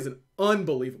 soy is an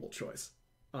unbelievable choice.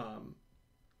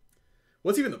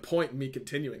 What's even the point in me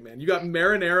continuing, man? You got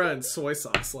marinara and soy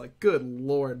sauce. Like, good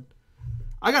lord.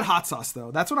 I got hot sauce, though.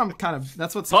 That's what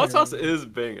that's what's hot sauce is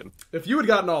banging. If you had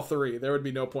gotten all 3, there would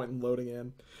be no point in loading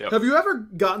in. Yep. Have you ever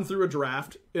gotten through a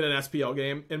draft in an SPL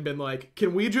game and been like,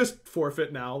 can we just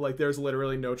forfeit now? Like, there's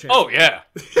literally no chance. Oh, yeah.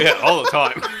 Yeah, all the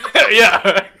time.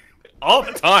 Yeah. All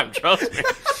the time, trust me.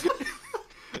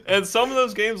 And some of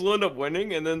those games will end up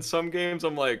winning, and then some games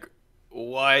I'm like,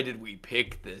 why did we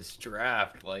pick this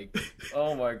draft? Like,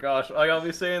 oh my gosh. Like, I'll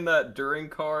be saying that during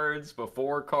cards,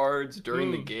 before cards,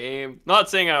 during the game. Not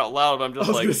saying it out loud, I'm just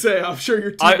like... I was going to say, I'm sure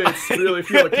your teammates really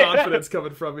feel the confidence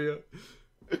coming from you.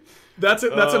 That's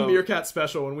a Meerkat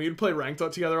special. When we would play ranked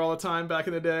together all the time back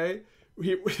in the day,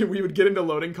 we would get into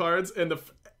loading cards, and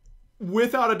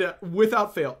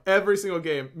without fail, every single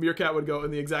game, Meerkat would go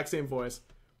in the exact same voice.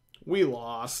 We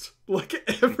lost. Like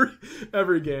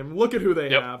every game. Look at who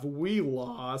they have. We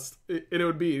lost. And it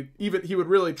would be he would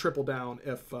really triple down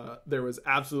if there was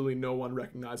absolutely no one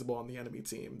recognizable on the enemy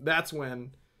team. That's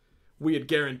when we had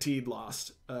guaranteed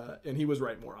lost. And he was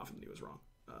right more often than he was wrong.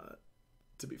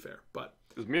 To be fair, but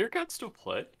does Meerkat still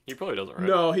play? He probably doesn't, right?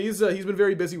 No, he's been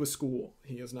very busy with school.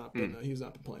 He has not been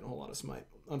playing a whole lot of Smite,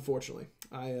 unfortunately.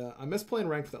 I miss playing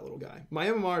ranked with that little guy. My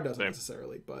MMR doesn't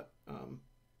necessarily, but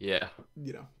yeah.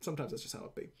 You know, sometimes that's just how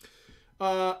it be.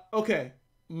 Okay.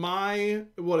 My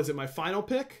final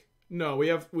pick? No,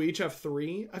 we each have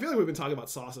 3. I feel like we've been talking about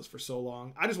sauces for so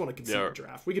long. I just want to concede the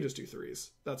draft. We could just do 3s.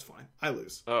 That's fine. I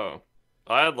lose. Oh.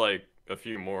 I had like a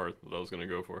few more that I was going to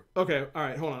go for. Okay. All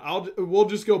right. Hold on. We'll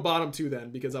just go bottom 2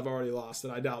 then, because I've already lost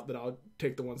and I doubt that I'll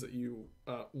take the ones that you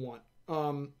want.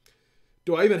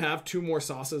 Do I even have 2 more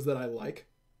sauces that I like?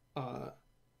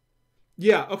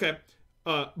 Yeah. Okay.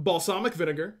 Balsamic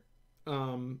vinegar.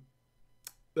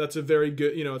 That's a very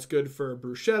good, it's good for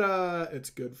bruschetta. It's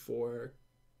good for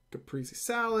caprese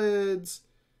salads.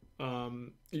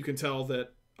 You can tell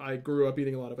that I grew up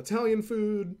eating a lot of Italian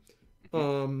food.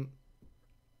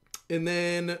 And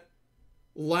then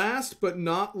last but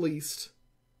not least,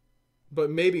 but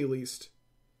maybe least,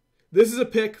 this is a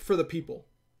pick for the people.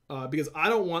 Because I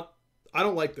don't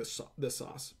like this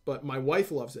sauce, but my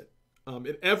wife loves it.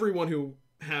 And everyone who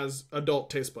has adult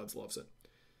taste buds loves it.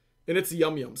 And it's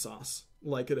yum yum sauce,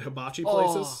 like at hibachi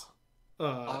places.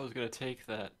 I was gonna take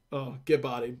that. Oh, get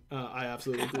bodied. I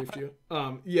absolutely griefed you.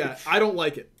 Yeah, I don't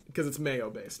like it because it's mayo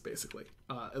based, basically.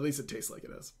 At least it tastes like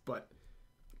it is. But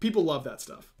people love that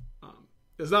stuff.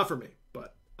 It's not for me.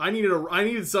 But I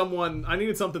needed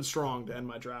something strong to end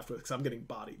my draft with because I'm getting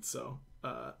bodied. So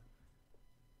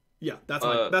yeah,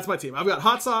 that's my team. I've got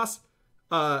hot sauce,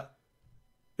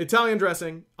 Italian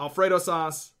dressing, Alfredo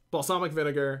sauce, balsamic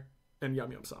vinegar, and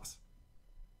yum yum sauce.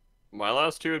 My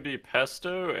last two would be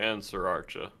pesto and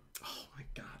sriracha. Oh my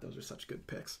god, those are such good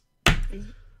picks.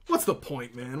 What's the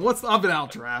point, man? I've been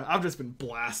out draft. I've just been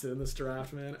blasted in this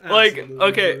draft, man. Absolutely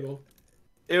okay, brutal.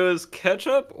 It was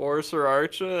ketchup or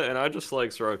sriracha, and I just like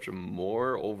sriracha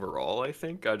more overall. I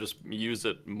think I just use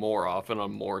it more often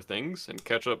on more things, and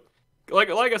ketchup, like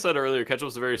I said earlier,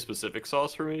 ketchup's a very specific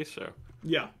sauce for me. So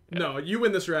yeah. No, you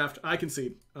win this draft. I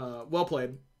concede. Well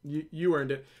played. You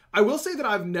earned it. I will say that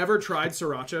I've never tried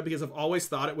sriracha because I've always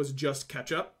thought it was just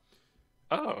ketchup.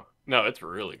 Oh, no, it's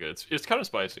really good. It's kind of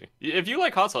spicy. If you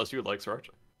like hot sauce, you would like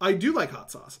sriracha. I do like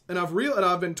hot sauce. And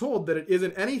I've been told that it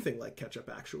isn't anything like ketchup,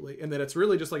 actually. And that it's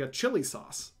really just like a chili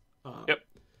sauce. Yep.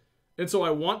 And so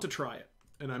I want to try it.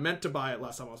 And I meant to buy it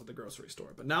last time I was at the grocery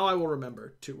store. But now I will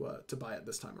remember to buy it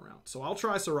this time around. So I'll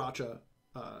try sriracha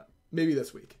maybe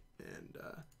this week.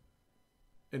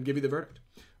 And give you the verdict.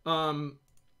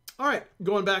 All right,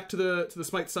 going back to the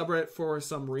Smite subreddit for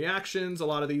some reactions. A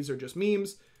lot of these are just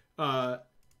memes.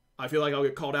 I feel like I'll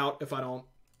get called out if I don't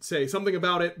say something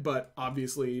about it, but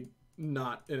obviously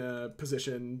not in a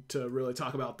position to really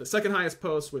talk about the second highest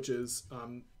post, which is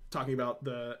talking about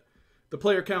the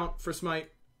player count for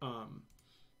Smite.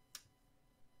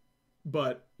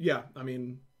 But yeah, I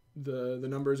mean the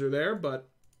numbers are there, but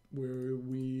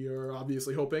we are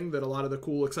obviously hoping that a lot of the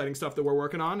cool, exciting stuff that we're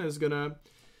working on is gonna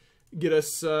get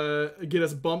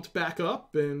us bumped back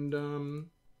up, and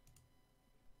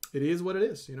it is what it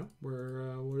is. You know,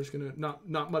 we're just gonna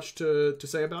not much to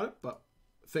say about it, but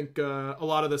I think a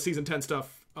lot of the season 10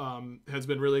 stuff has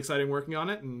been really exciting working on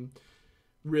it, and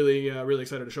really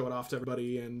excited to show it off to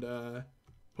everybody, and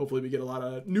hopefully we get a lot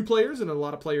of new players and a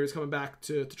lot of players coming back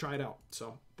to try it out.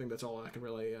 So I think that's all I can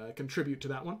really contribute to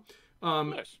that one.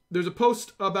 Nice. There's a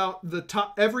post about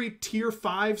every tier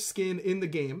 5 skin in the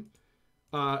game.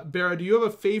 BaRRA, do you have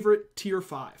a favorite tier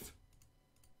 5?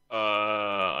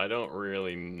 I don't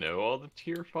really know all the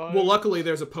tier 5. Well, luckily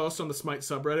there's a post on the Smite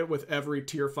subreddit with every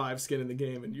tier 5 skin in the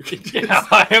game, and you can just, yeah,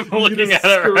 I am looking at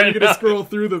it right now. You can scroll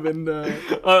through them and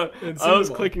I was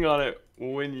clicking on it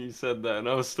when you said that, and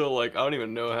I was still like, I don't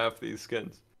even know half these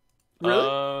skins.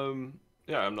 Really?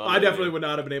 Yeah, I'm not. I definitely would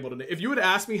not have been able to. If you had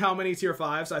asked me how many tier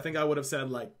 5s, I think I would have said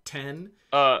like 10.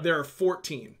 There are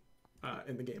 14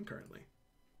 in the game currently.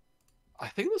 I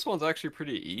think this one's actually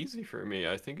pretty easy for me.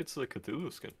 I think it's the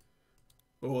Cthulhu skin.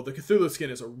 Oh, the Cthulhu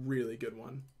skin is a really good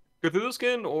one. Cthulhu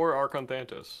skin or Archon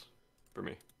Thanatos for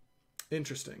me.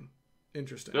 Interesting.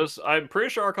 I'm pretty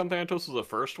sure Archon Thanatos was the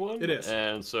first one. It is.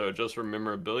 And so just for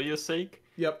memorabilia's sake.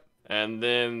 Yep. And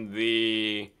then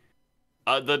the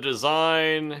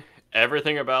design,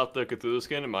 everything about the Cthulhu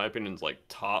skin, in my opinion, is like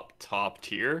top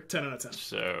tier. 10 out of 10.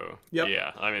 So, yep.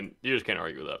 Yeah, I mean, you just can't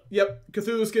argue with that. Yep.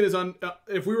 Cthulhu skin is on...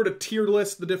 if we were to tier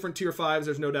list the different tier 5s,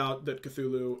 there's no doubt that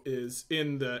Cthulhu is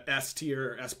in the S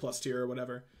tier, S plus tier, or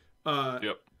whatever.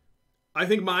 Yep. I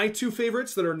think my two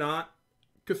favorites that are not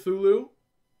Cthulhu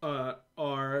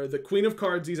are the Queen of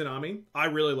Cards Izanami. I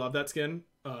really love that skin.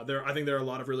 I think there are a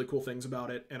lot of really cool things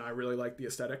about it, and I really like the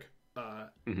aesthetic.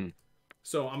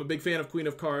 So I'm a big fan of Queen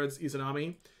of Cards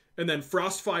Izanami. And then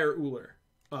Frostfire Uller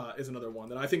is another one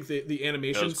that I think the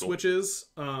animation switches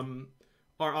are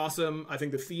awesome. I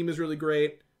think the theme is really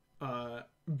great.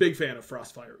 Big fan of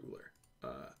Frostfire Uller.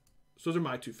 So those are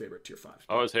my two favorite tier 5s.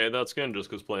 I always hated that skin just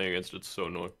because playing against it's so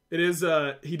annoying. It is,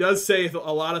 he does say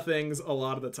a lot of things a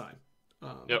lot of the time.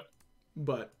 Yep.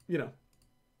 But, you know,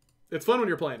 it's fun when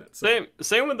you're playing it. So.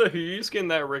 Same with the Hyu skin.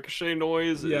 That ricochet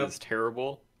noise is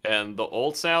terrible. And the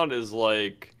ult sound is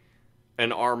like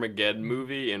an Armageddon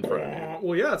movie in front of you.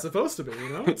 Well, yeah, it's supposed to be, you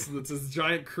know? It's this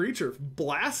giant creature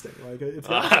blasting. Like it's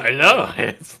I know.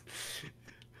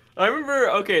 I remember,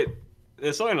 okay,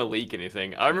 it's not going to leak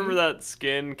anything. I remember that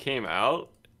skin came out,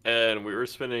 and we were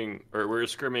scrimming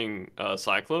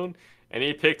Cyclone, and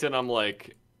he picked it, and I'm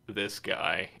like, this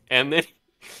guy. And then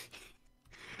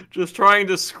just trying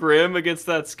to scrim against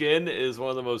that skin is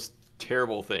one of the most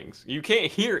terrible things. You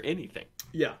can't hear anything.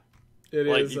 Yeah, it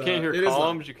is. You can't hear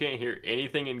columns. You can't hear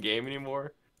anything in game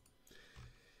anymore.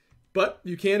 But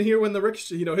you can hear when the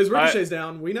ricochet. You know, his ricochet's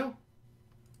down. We know.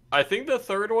 I think the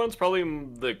third one's probably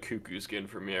the Cuckoo skin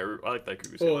for me. I like that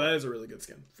Cuckoo skin. Oh, that is a really good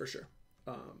skin for sure.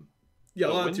 Yeah, a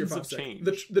lot of tier 5 skin.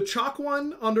 The chalk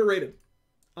one underrated.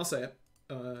 I'll say it.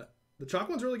 The chalk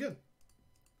one's really good.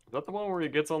 Is that the one where he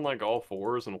gets on like all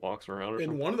fours and walks around or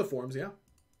something? In one of the forms, yeah.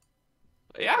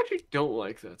 I actually don't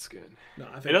like that skin. No,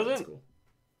 I think that's cool.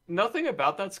 Nothing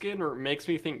about that skin makes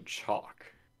me think chalk.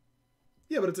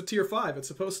 Yeah, but it's a tier 5. It's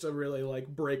supposed to really like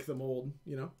break the mold,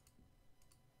 you know?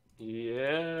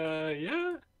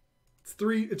 Yeah.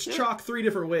 It's chalk 3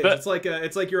 different ways. It's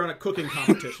like you're on a cooking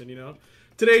competition, you know?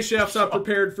 Today's chefs are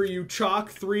prepared for you chalk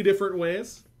 3 different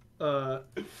ways. I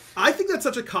think that's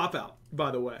such a cop-out,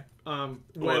 by the way.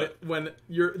 When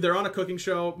they're on a cooking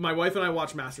show, my wife and I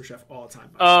watch MasterChef all the time.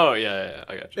 Oh, yeah,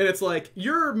 I got you. And it's like,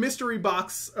 your mystery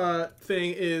box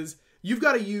thing is, you've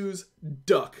got to use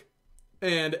duck.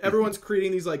 And everyone's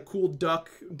creating these like cool duck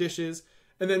dishes.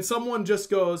 And then someone just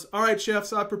goes, all right,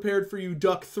 chefs, I prepared for you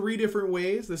duck 3 different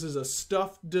ways. This is a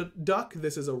stuffed duck.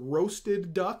 This is a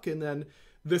roasted duck. And then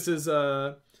this is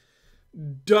a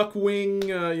duck wing,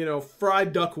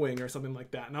 fried duck wing or something like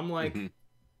that. And I'm like,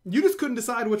 you just couldn't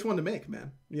decide which one to make,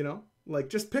 man. You know, like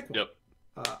just pick one. Yep.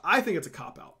 I think it's a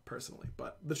cop-out, personally.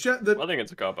 But I think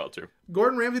it's a cop-out, too.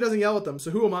 Gordon Ramsay doesn't yell at them, so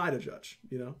who am I to judge,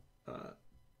 you know?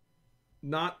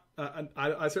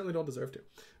 I certainly don't deserve to.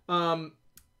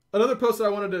 Another post that I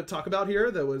wanted to talk about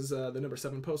here that was the number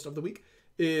 7 post of the week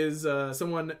is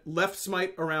someone left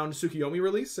Smite around Tsukiyomi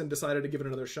release and decided to give it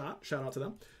another shot. Shout out to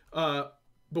them. But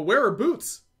where are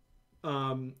boots?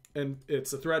 And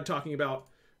it's a thread talking about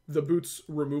the boots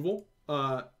removal.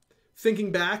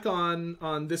 Thinking back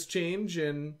on this change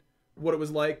and what it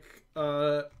was like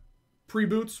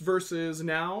pre-boots versus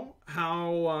now,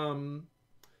 how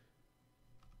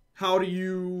do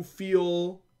you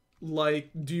feel? Like,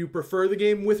 do you prefer the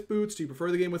game with boots? Do you prefer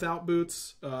the game without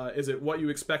boots? Is it what you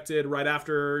expected right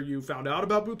after you found out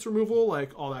about boots removal?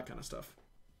 Like, all that kind of stuff.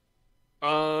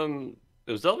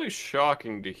 It was definitely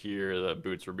shocking to hear that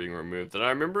boots were being removed. And I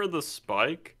remember the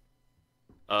spike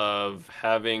of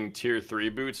having tier 3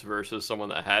 boots versus someone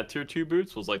that had tier 2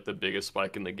 boots was like the biggest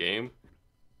spike in the game.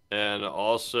 And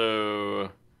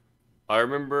also, I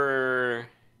remember...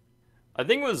 I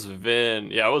think it was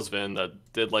Vin. Yeah, it was Vin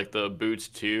that did like the boots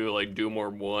 2, like Doom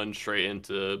Orb 1 straight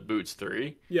into boots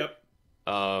 3. Yep.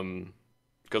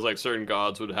 Because like certain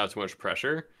gods would have too much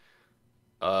pressure.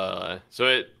 So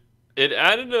it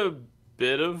added a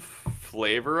bit of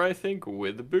flavor, I think,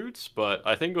 with the boots, but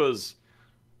I think it was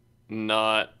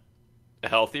not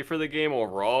healthy for the game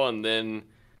overall. And then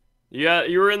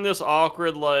you were in this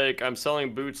awkward, like, I'm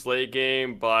selling boots late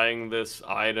game, buying this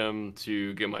item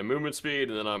to get my movement speed,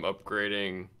 and then I'm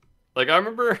upgrading. Like, I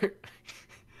remember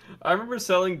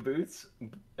selling boots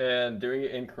and doing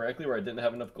it incorrectly where I didn't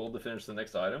have enough gold to finish the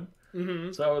next item.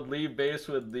 Mm-hmm. So I would leave base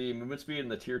with the movement speed and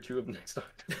the tier 2 of the next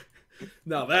item.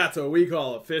 Now that's what we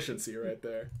call efficiency right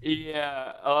there.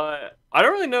 Yeah, I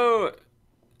don't really know,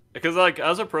 because, like,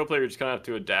 as a pro player, you just kind of have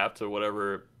to adapt to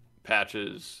whatever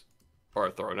patches are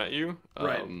thrown at you.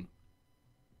 Right.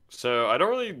 So I don't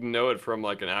really know it from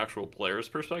like an actual player's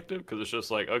perspective, because it's just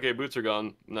like, okay, boots are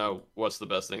gone. Now what's the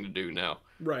best thing to do now?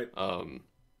 Right. But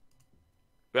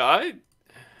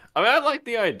I like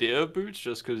the idea of boots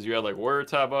just because you had like Warrior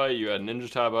Tabai, you had Ninja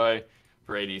Tabai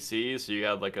for ADC, so you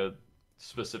had like a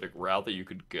specific route that you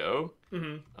could go.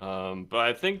 Mm-hmm. But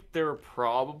I think they're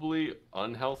probably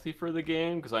unhealthy for the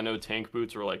game, because I know tank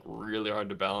boots are like really hard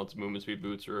to balance, movement speed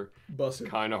boots are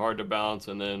kind of hard to balance,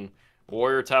 and then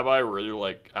Warrior Tabai were either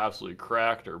like absolutely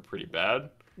cracked or pretty bad.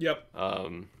 Yep.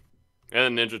 And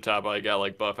then Ninja Tabai got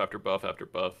like buff after buff after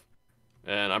buff,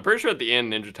 and I'm pretty sure at the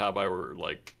end Ninja Tabai were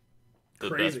like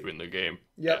the best boot in the game.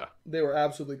 Yep. Yeah, they were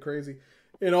absolutely crazy.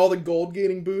 And all the gold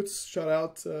gaining boots, shout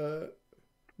out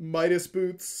Midas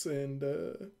boots and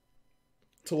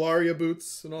Talaria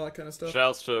boots and all that kind of stuff.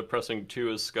 Shouts to pressing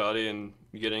 2 as Scotty and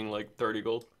getting like 30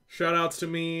 gold. Shout outs to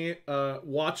me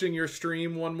watching your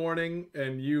stream one morning,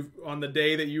 and you on the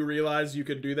day that you realized you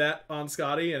could do that on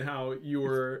Scotty, and how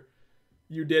you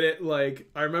did it. Like,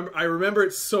 I remember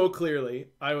it so clearly.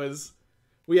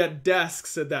 We had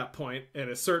desks at that point in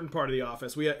a certain part of the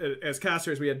office. As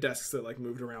casters, we had desks that like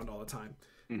moved around all the time.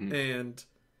 Mm-hmm. And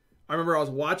I remember I was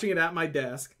watching it at my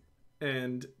desk,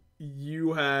 and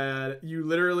you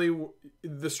literally,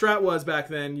 the strat was back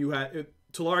then,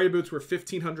 Talaria boots were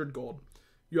 1,500 gold.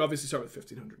 You obviously start with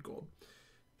 1,500 gold.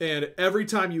 And every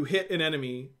time you hit an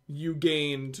enemy, you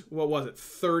gained, what was it,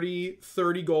 30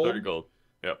 gold? 30 gold,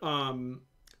 yep. And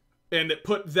it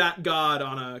put that god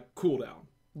on a cooldown.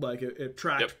 Like, it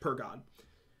tracked per god.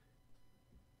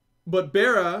 But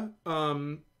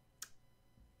BaRRA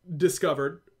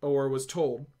discovered, or was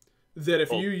told, that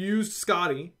if you used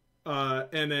Scotty,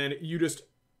 and then you just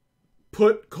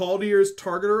put Kaldier's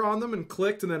targeter on them and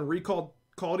clicked and then recalled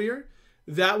Kaldier,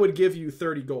 that would give you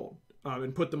 30 gold.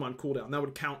 and put them on cooldown. That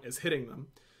would count as hitting them.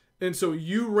 And so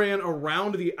you ran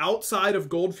around the outside of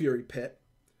Gold Fury Pit,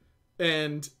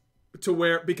 and to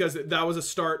where, because that was a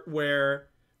start where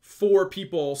 4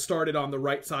 people started on the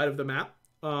right side of the map.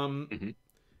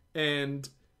 And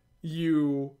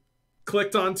you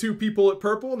clicked on 2 people at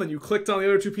purple, and then you clicked on the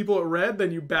other 2 people at red,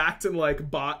 then you backed and like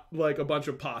bought like a bunch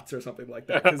of pots or something like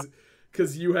that,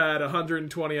 because you had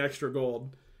 120 extra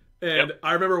gold. And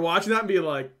I remember watching that and being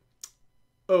like,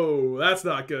 oh, that's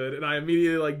not good. And I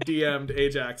immediately like DM'd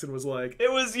Ajax and was like, it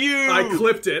was you. I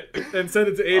clipped it and sent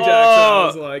it to Ajax, and I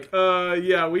was like,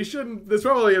 yeah, we shouldn't, this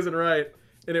probably isn't right.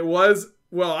 And it was,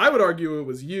 well, I would argue it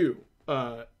was you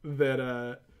that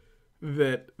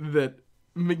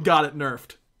got it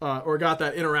nerfed, or got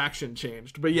that interaction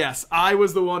changed. But yes, I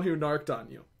was the one who narked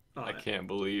on you. I can't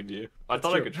believe you. I That's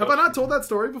thought true. I could. Have I not told that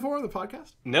story before on the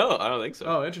podcast? No, I don't think so.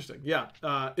 Oh, interesting. Yeah,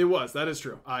 it was. That is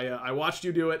true. I watched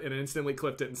you do it and instantly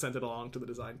clipped it and sent it along to the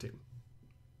design team.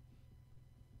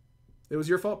 It was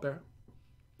your fault, Barrett.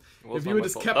 If you had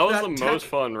just kept that was that the most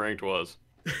fun ranked was.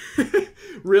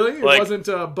 Really? It wasn't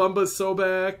Bumba's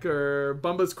Sobek or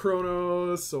Bumba's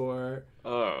Kronos or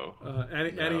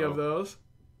any of those?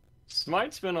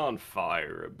 Smite's been on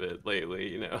fire a bit lately,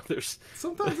 you know. There's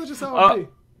sometimes that's just how it be.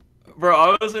 Bro,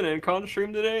 I was in Incon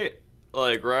stream today,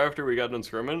 like right after we got done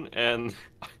scrimming, and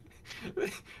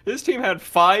his team had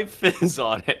 5 Fizz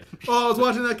on it. Oh, I was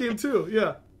watching that game too.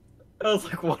 Yeah. I was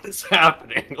like, what is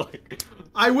happening? Like,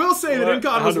 I will say that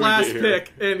Incon was last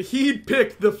pick, and he'd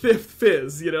picked the 5th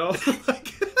Fizz, you know?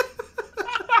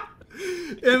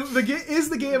 And is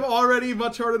the game already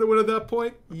much harder to win at that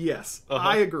point? Yes,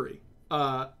 I agree.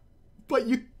 But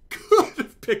you could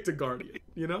have picked a Guardian,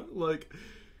 you know? Like,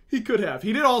 he could have.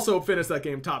 He did also finish that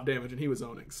game top damage, and he was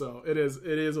owning, so it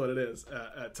is what it is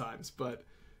at times. But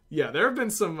yeah, there have been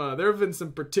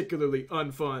some particularly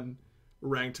unfun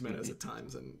ranked metas at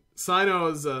times, and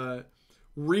Sino's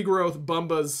regrowth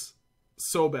Bumba's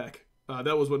Sobek.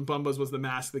 That was when Bumba's was the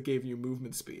mask that gave you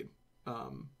movement speed.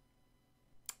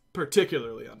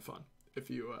 Particularly unfun, if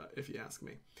you ask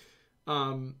me.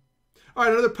 All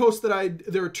right, another post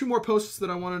there are 2 more posts that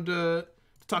I wanted to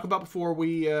talk about before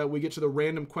we get to the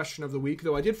random question of the week.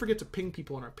 Though I did forget to ping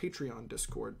people on our Patreon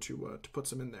Discord to put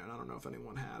some in there, and I don't know if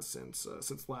anyone has since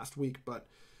last week, but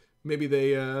maybe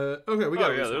they. Okay, we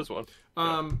got. there's one.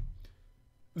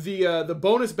 The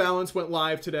bonus balance went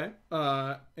live today,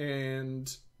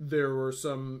 and there were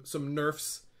some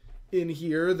nerfs in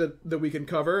here that we can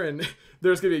cover, and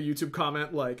there's gonna be a YouTube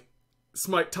comment like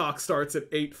Smite talk starts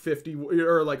at 8:50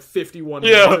 or like 51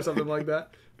 or something like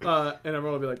that, and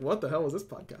everyone will be like, what the hell is this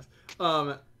podcast?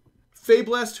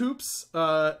 Fablest Hoops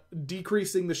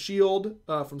decreasing the shield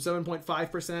from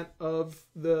 7.5% of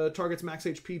the target's max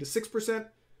HP to 6%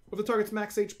 of the target's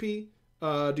max HP.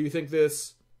 Do you think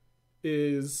this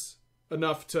is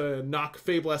enough to knock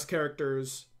Fablest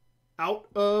characters out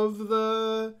of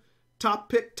the top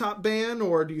pick, top ban,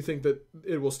 or do you think that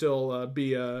it will still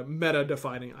be a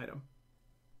meta-defining item?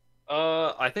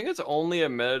 I think it's only a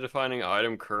meta-defining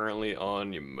item currently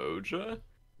on Umoja,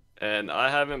 and I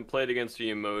haven't played against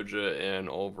Umoja in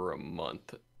over a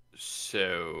month,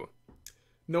 so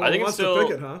no one wants to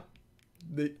pick it, huh?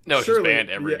 It's just banned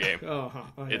every game. Yeah.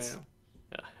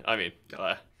 I mean,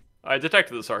 I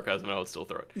detected the sarcasm, and I would still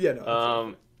throw it. Yeah,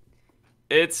 no.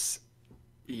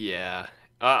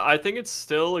 I think it's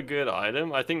still a good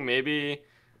item. I think maybe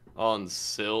on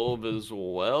Sylve as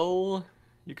well,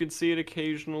 you can see it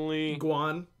occasionally.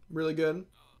 Guan, really good.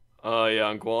 Yeah,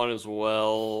 on Guan as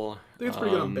well. I think it's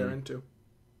pretty good on Baron too.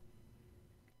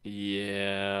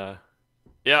 Yeah.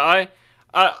 Yeah,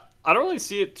 I don't really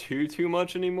see it too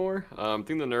much anymore. I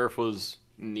think the nerf was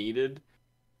needed.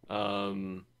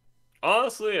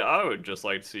 Honestly, I would just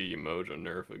like to see Umoja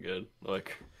nerf again.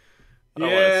 Like, I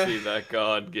want to see that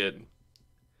god get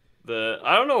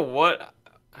I don't know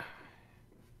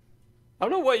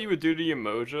what you would do to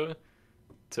Umoja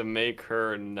to make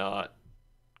her not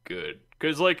good.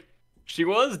 Because, like, she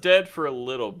was dead for a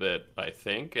little bit, I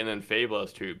think, and then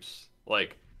Fablest Hoops,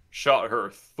 like, shot her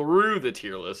through the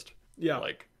tier list. Yeah.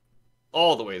 Like,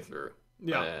 all the way through.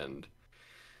 Yeah. And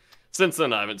since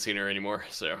then, I haven't seen her anymore,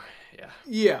 so, yeah.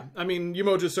 Yeah, I mean,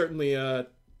 Umoja's certainly a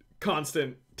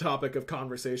constant topic of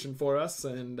conversation for us,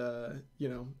 and, you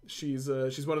know, she's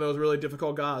one of those really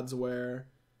difficult gods where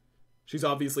she's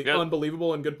obviously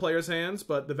unbelievable in good players' hands,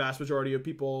 but the vast majority of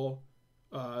people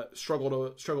struggle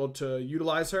to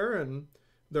utilize her, and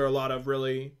there are a lot of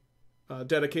really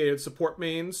dedicated support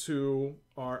mains who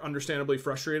are understandably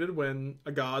frustrated when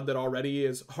a god that already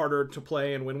is harder to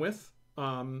play and win with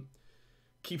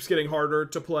keeps getting harder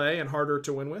to play and harder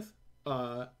to win with.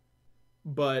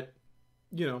 But,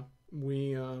 you know,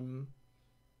 we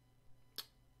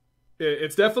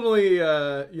it's definitely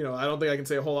you know, I don't think I can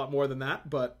say a whole lot more than that,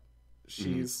 but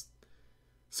she's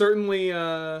certainly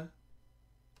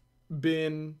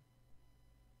been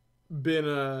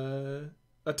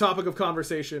a topic of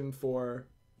conversation for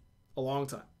a long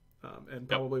time, and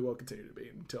probably will continue to be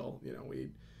until, you know,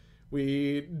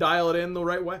 we dial it in the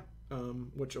right way,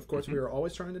 which of course we are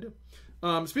always trying to do.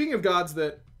 Speaking of gods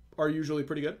that are usually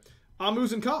pretty good,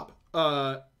 Amuzen Cobb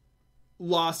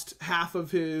lost half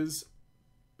of his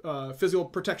physical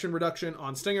protection reduction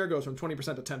on Stinger, goes from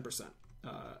 20% to 10%.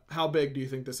 How big do you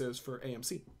think this is for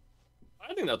AMC?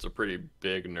 I think that's a pretty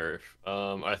big nerf.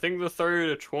 I think the 30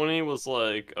 to 20 was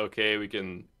like, okay, we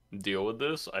can deal with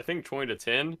this. I think 20 to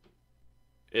 10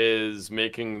 is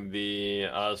making the,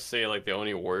 say, like the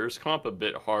Oni Warriors comp a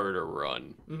bit harder to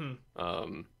run.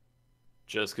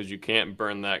 Just because you can't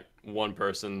burn that one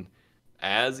person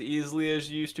as easily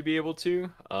as you used to be able to.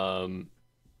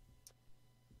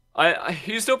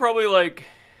 He's still probably like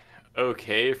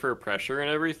okay for pressure and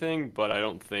everything, but I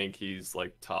don't think he's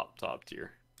like top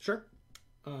tier. Sure.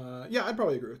 Yeah, I'd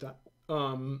probably agree with that.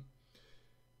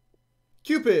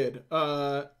 Cupid,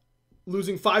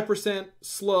 losing 5%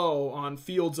 slow on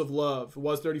Fields of Love.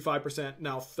 Was 35%,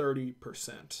 now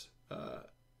 30%.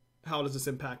 How does this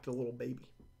impact the little baby?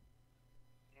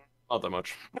 Not that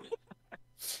much.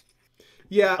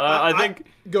 Yeah, I think.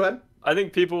 Go ahead. I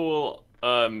think people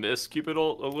will miss Cupid a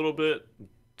little bit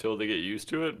till they get used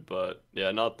to it, but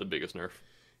yeah, not the biggest nerf.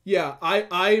 Yeah,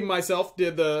 I myself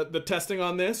did the testing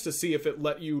on this to see if it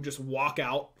let you just walk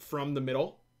out from the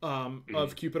middle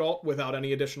of Cupid ult without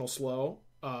any additional slow.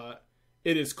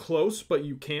 It is close, but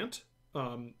you can't.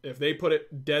 If they put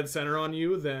it dead center on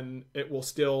you, then it will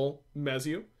still mez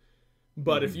you.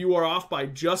 But if you are off by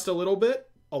just a little bit,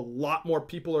 a lot more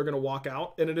people are going to walk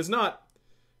out. And it is not,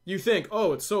 you think,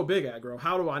 oh, it's so big, Aggro,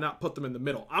 how do I not put them in the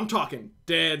middle? I'm talking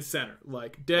dead center,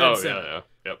 like dead center. Yeah.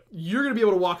 Yep. You're going to be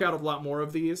able to walk out of a lot more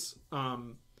of these. I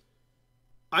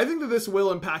think that this will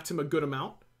impact him a good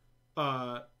amount.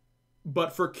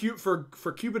 But for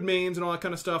Cupid mains and all that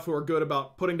kind of stuff who are good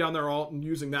about putting down their ult and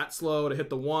using that slow to hit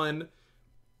the one,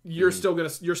 you're still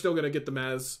gonna get the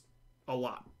mez a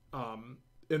lot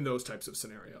in those types of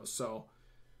scenarios. So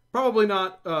probably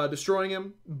not destroying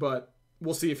him, but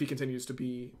we'll see if he continues to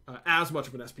be as much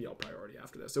of an SPL priority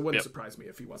after this. It wouldn't surprise me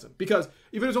if he wasn't. Because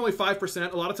even if it's only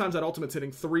 5%, a lot of times that ultimate's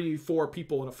hitting 3-4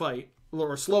 people in a fight,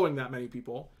 or slowing that many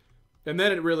people. And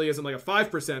then it really isn't like a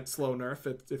 5% slow nerf.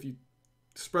 If you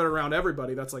spread it around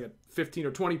everybody, that's like a 15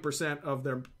 or 20% of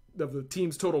the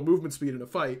team's total movement speed in a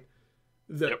fight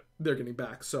that they're getting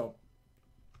back. So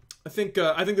I think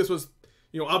this was,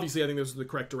 you know, obviously I think this was the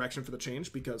correct direction for the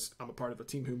change because I'm a part of a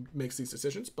team who makes these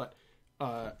decisions, but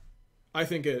I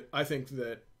think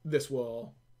that this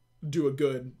will do a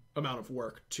good amount of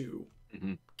work to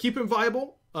keep him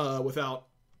viable without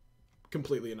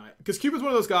completely annihilating. Because Cupid's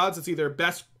one of those gods that's either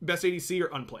best ADC or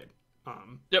unplayed.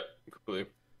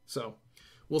 Completely. So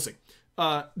we'll see.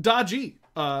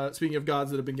 BaRRaCCuDDa, speaking of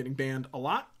gods that have been getting banned a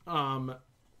lot,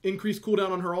 increased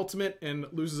cooldown on her ultimate and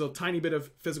loses a tiny bit of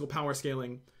physical power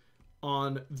scaling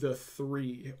on the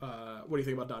 3. What do you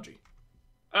think about BaRRaCCuDDa?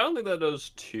 I don't think that does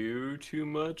too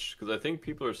much because I think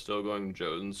people are still going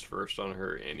Jones first on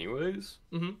her anyways.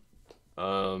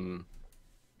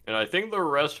 And I think the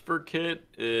rest of her kit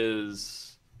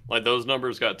is like those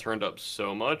numbers got turned up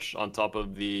so much on top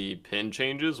of the pin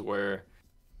changes where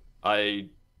I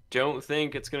don't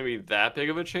think it's going to be that big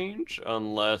of a change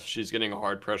unless she's getting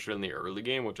hard pressure in the early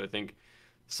game, which I think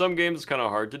some games is kind of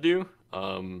hard to do.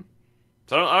 So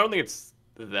I don't think it's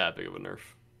that big of a nerf.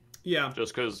 Yeah.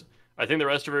 Just because I think the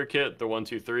rest of her kit, the 1,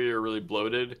 2, 3, are really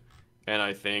bloated, and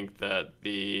I think that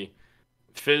the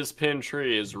Fizz pin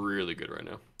tree is really good right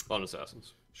now on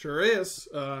Assassins. Sure is.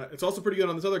 It's also pretty good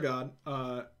on this other god,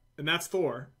 and that's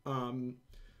Thor.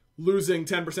 Losing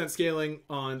 10% scaling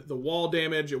on the wall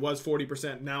damage. It was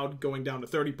 40%, now going down to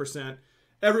 30%.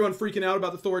 Everyone freaking out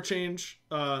about the Thor change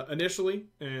initially,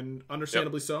 and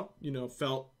understandably so. You know,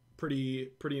 felt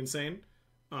pretty insane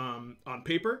on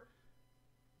paper.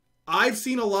 I've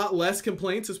seen a lot less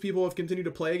complaints as people have continued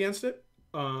to play against it.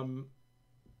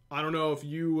 I don't know if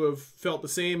you have felt the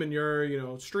same in your, you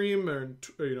know, stream or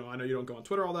you know, I know you don't go on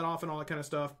Twitter all that often, all that kind of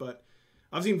stuff, but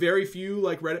I've seen very few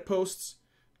like Reddit posts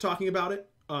talking about it.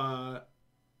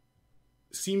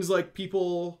 Seems like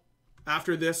people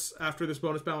after this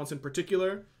bonus balance in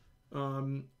particular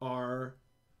are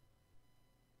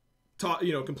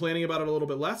complaining about it a little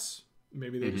bit less.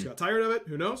 Maybe they just got tired of it.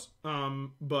 Who knows?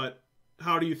 But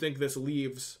how do you think this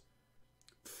leaves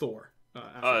Thor?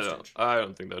 I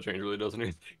don't think that change really does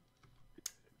anything.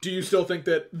 Do you still think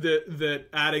that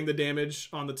adding the damage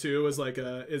on the 2 is like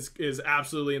is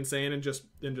absolutely insane and just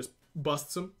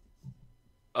busts him?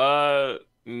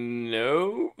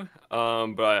 No.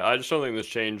 But I just don't think this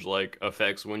change like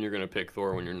affects when you're gonna pick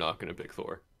Thor, when you're not gonna pick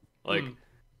Thor. Like,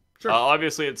 Sure.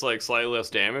 obviously it's like slightly less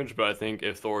damage, but I think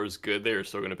if Thor is good, they are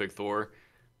still gonna pick Thor.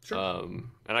 Sure.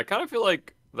 And I kind of feel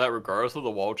like that regardless of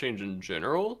the wall change in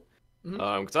general,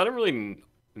 because I didn't really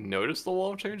notice the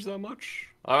wall change that much.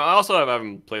 I also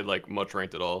haven't played like much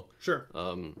ranked at all. Sure.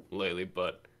 Lately,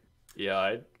 but yeah,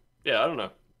 I don't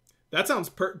know. That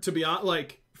sounds to be honest,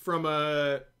 like from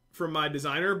my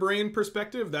designer brain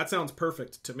perspective, that sounds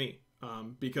perfect to me.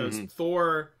 Because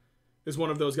Thor is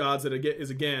one of those gods that is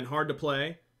again hard to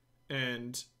play,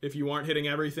 and if you aren't hitting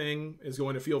everything, is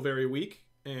going to feel very weak.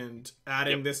 And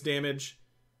adding this damage,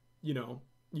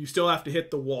 you still have to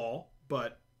hit the wall,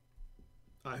 but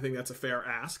I think that's a fair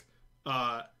ask.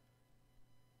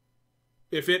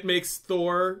 If it makes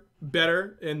Thor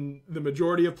better in the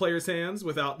majority of players' hands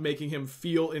without making him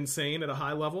feel insane at a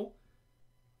high level,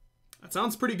 that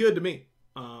sounds pretty good to me.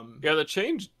 Yeah, the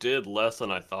change did less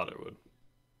than I thought it would.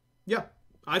 Yeah,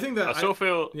 I think that I still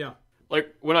feel yeah.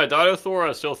 Like when I died of Thor,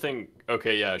 I still think,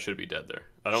 okay, yeah, I should be dead there.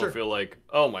 I don't feel like,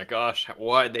 oh my gosh,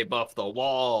 why'd they buff the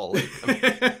wall?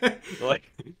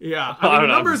 Yeah, I mean, the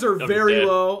numbers are very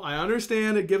low. I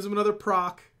understand it gives them another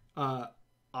proc.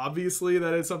 Obviously,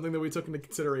 that is something that we took into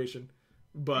consideration.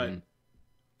 But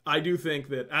I do think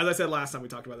that, as I said last time we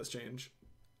talked about this change,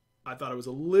 I thought it was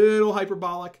a little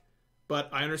hyperbolic, but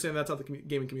I understand that's how the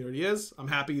gaming community is. I'm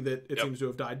happy that it seems to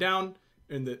have died down,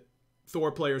 and that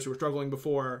Thor players who were struggling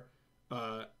before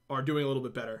are doing a little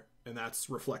bit better, and that's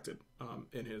reflected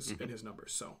in his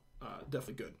numbers. So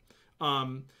definitely good.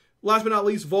 Last but not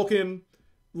least, Vulcan,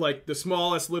 like the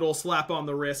smallest little slap on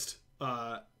the wrist,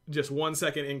 just 1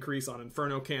 second increase on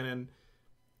Inferno Cannon.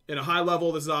 In a high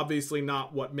level, this is obviously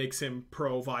not what makes him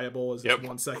pro viable, is this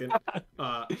 1 second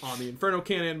on the Inferno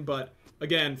Cannon. But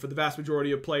again, for the vast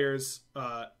majority of players,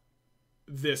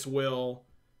 this will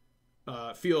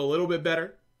feel a little bit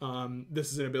better.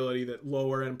 This is an ability that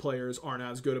lower end players aren't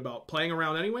as good about playing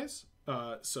around anyways.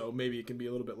 So maybe it can be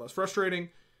a little bit less frustrating,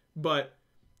 but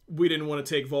we didn't want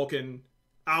to take Vulcan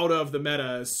out of the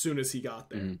meta as soon as he got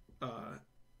there.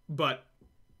 But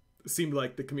it seemed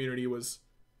like the community was,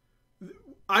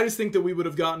 I just think that we would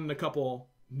have gotten a couple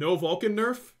no Vulcan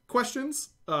nerf questions,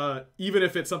 even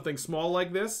if it's something small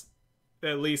like this.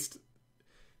 At least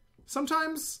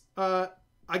sometimes I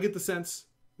get the sense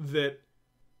that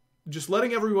just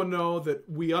letting everyone know that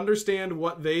we understand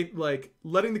what they like,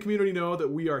 letting the community know that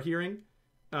we are hearing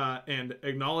and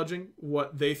acknowledging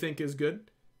what they think is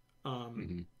good,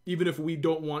 even if we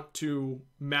don't want to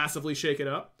massively shake it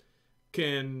up,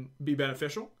 can be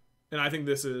beneficial. And I think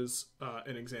this is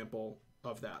an example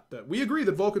of that we agree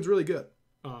that Vulcan's really good,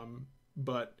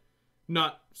 but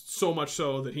not so much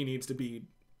so that he needs to be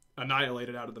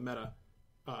annihilated out of the meta.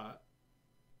 I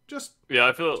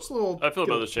feel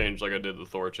about this change like I did the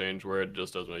Thor change, where it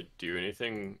just doesn't like do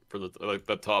anything for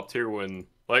the top tier when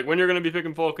you're gonna be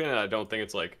picking Vulcan. And I don't think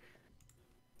it's like,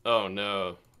 oh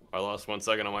no, I lost 1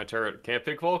 second on my turret, can't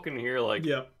pick Vulcan here. Like,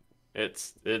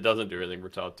 it doesn't do anything for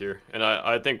top tier. And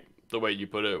I think the way you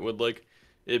put it, with like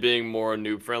it being more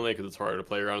noob friendly because it's harder to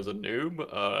play around as a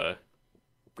noob,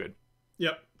 good.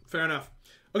 Yep, fair enough.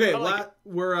 Okay,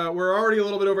 we're already a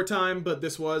little bit over time, but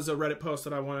this was a Reddit post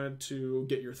that I wanted to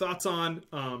get your thoughts on.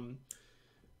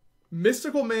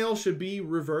 Mystical Mail should be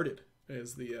reverted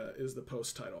is the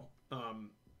post title.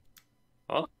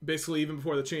 Basically, even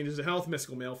before the changes to health,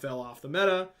 Mystical Mail fell off the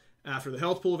meta after the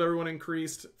health pool of everyone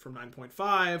increased from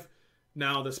 9.5.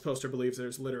 Now this poster believes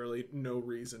there's literally no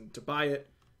reason to buy it.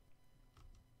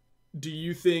 Do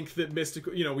you think that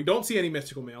Mystical... we don't see any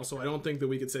Mystical Mail, so I don't think that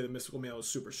we could say that Mystical Mail is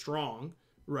super strong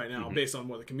right now based on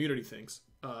what the community thinks.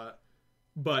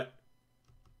 But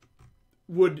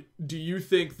do you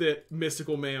think that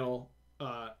Mystical Mail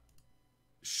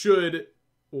should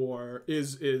or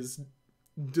is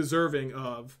deserving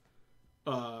of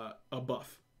a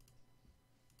buff?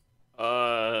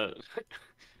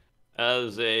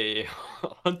 As a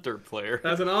hunter player.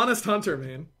 As an honest hunter,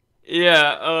 man.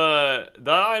 Yeah,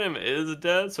 that item is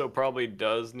dead, so probably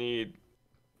does need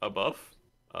a buff.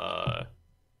 Because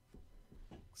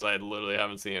I literally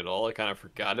haven't seen it at all. I kind of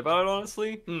forgot about it,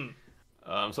 honestly. So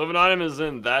if an item is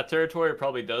in that territory, it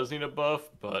probably does need a buff,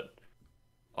 but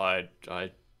I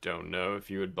don't know if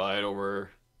you would buy it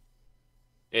over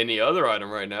any other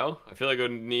item right now. I feel like it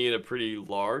would need a pretty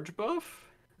large buff.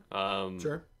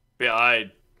 Sure. But yeah,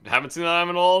 I haven't seen that item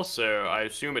at all, so I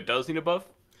assume it does need a buff.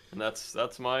 And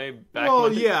that's my back.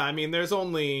 Well, yeah, I mean, there's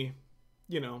only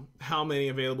how many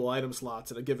available item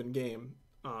slots at a given game.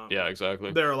 Yeah,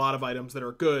 exactly. There are a lot of items that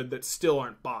are good that still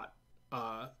aren't bought.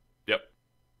 Yep.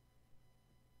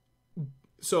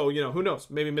 So, who knows?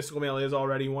 Maybe Mystical Mail is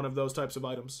already one of those types of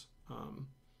items.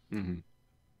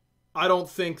 I don't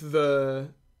think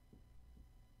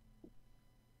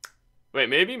Wait,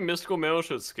 maybe Mystical Mail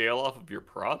should scale off of your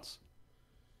prots?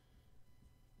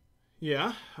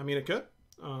 Yeah, I mean, it could.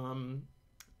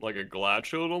 Like a Glad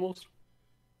Shield, almost?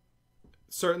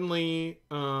 Certainly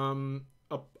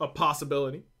a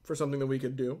possibility for something that we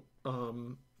could do.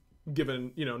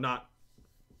 Given, not...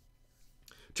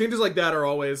 Changes like that are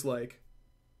always, like,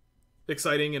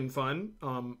 exciting and fun.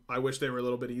 I wish they were a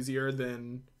little bit easier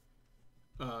than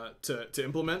to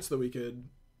implement so that we could,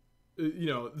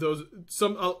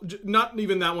 not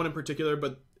even that one in particular,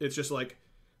 but it's just like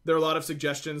there are a lot of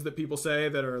suggestions that people say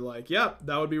that are like, yeah,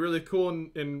 that would be really cool,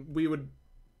 and we would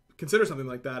consider something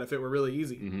like that if it were really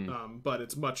easy. But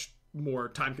it's much more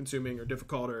time consuming or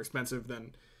difficult or expensive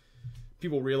than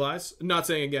people realize. Not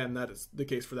saying again that is the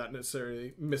case for that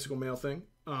necessarily Mystical Mail thing.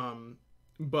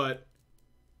 But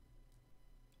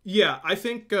yeah, I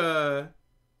think I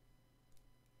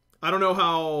don't know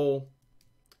how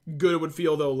good it would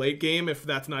feel though late game if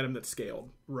that's an item that's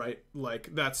scaled, right?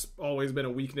 Like that's always been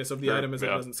a weakness of the item is it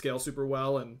doesn't scale super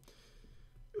well, and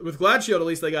with Glad Shield at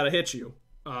least they gotta hit you.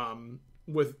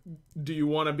 Do you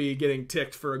want to be getting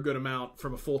ticked for a good amount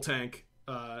from a full tank,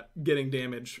 getting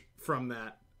damage from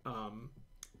that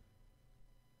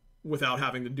without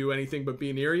having to do anything but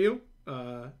be near you?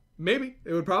 Maybe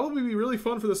it would probably be really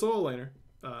fun for the solo laner.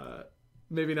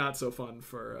 Maybe not so fun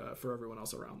for everyone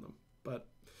else around them, but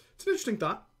it's an interesting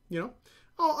thought.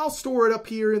 I'll store it up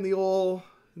here in the old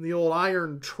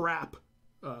iron trap,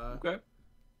 Okay.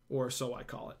 or so I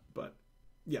call it. But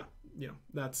yeah,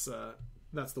 that's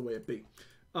the way it be.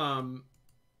 All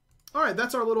right,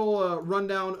 that's our little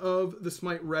rundown of the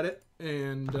Smite Reddit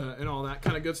and all that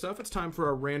kind of good stuff. It's time for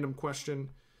a random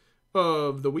question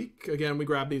of the week. Again, we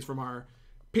grab these from our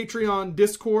Patreon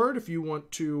Discord if you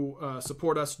want to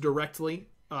support us directly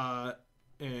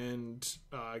and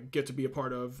get to be a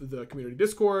part of the community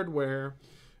Discord, where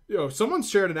someone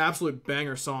shared an absolute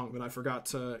banger song that I forgot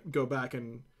to go back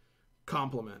and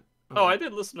compliment. I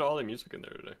did listen to all the music in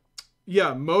there today.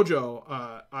 Yeah, Mojo.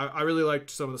 I really liked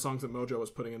some of the songs that Mojo was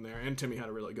putting in there, and Timmy had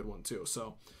a really good one too.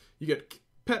 So you get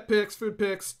pet picks, food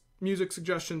picks, music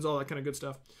suggestions, all that kind of good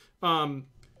stuff.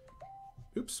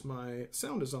 Oops, my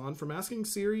sound is on from asking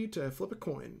Siri to flip a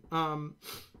coin.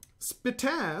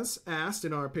 Spitaz asked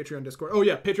in our Patreon Discord. Oh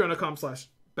yeah,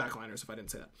 patreon.com/backliners if I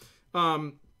didn't say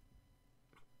that.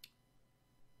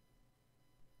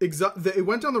 It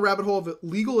went down the rabbit hole of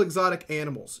legal exotic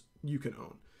animals you can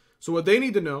own. So what they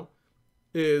need to know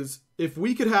is if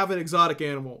we could have an exotic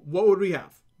animal, what would we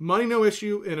have? Money, no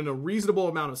issue, and in a reasonable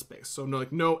amount of space. So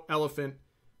no elephant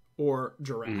or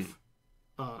giraffe.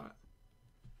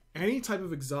 Any type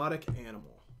of exotic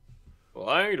animal. Well,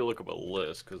 I need to look up a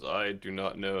list because I do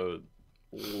not know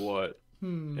what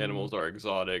animals are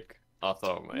exotic off the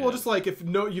top of my head. Well, just like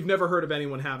you've never heard of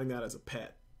anyone having that as a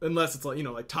pet, unless it's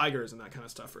like tigers and that kind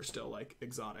of stuff are still like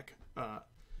exotic.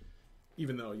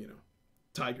 Even though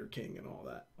Tiger King and all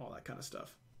that kind of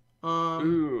stuff.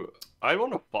 Ooh, I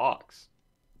want a fox.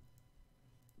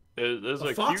 There's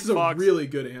a fox cute is fox. A really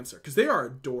good answer because they are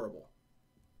adorable.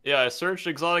 Yeah, I searched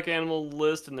exotic animal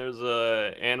list and there's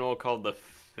a animal called the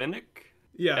Fennec.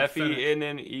 Yeah,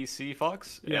 Fennec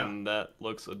fox. Yeah. And that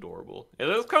looks adorable. It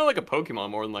looks kind of like a Pokemon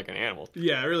more than like an animal.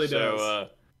 Yeah, it really does.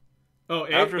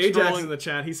 Ajax in the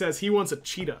chat. He says he wants a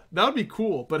cheetah. That would be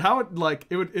cool, but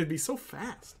it'd be so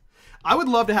fast. I would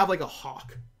love to have like a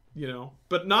hawk,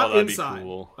 but not inside. Be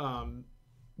cool.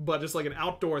 But just like an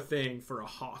outdoor thing for a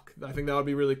hawk. I think that would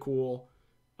be really cool.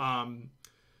 A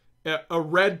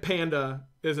red panda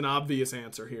is an obvious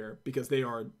answer here because they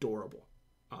are adorable.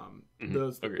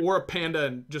 Or a panda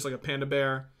and just like a panda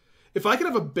bear. If I could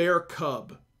have a bear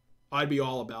cub, I'd be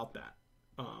all about that.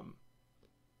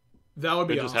 That would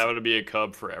be awesome. Just have it to be a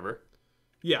cub forever.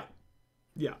 Yeah,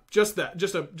 just that,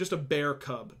 just a bear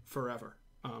cub forever.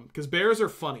 Because bears are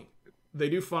funny. They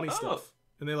do funny stuff,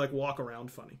 and they like walk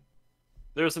around funny.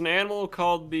 There's an animal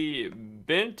called the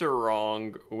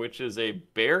binturong, which is a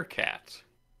bear cat.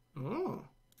 Oh.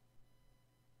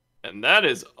 And that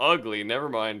is ugly. Never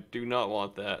mind. Do not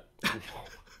want that.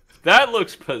 That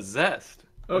looks possessed.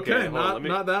 Okay,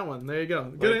 not that one. There you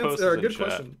go. Good answer. Good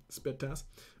question, Spit Test.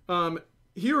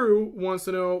 Hiru wants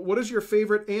to know, what is your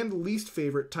favorite and least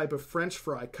favorite type of French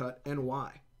fry cut and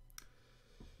why?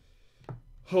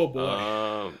 Oh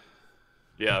boy.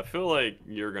 Yeah, I feel like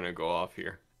you're gonna go off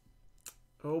here.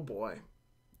 Oh boy.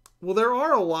 Well, there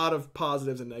are a lot of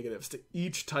positives and negatives to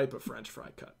each type of French fry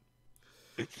cut.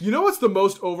 You know what's the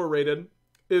most overrated?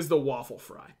 Is the waffle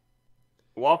fry.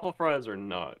 Waffle fries are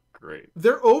not great.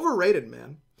 They're overrated,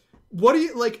 man. What do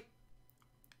you like?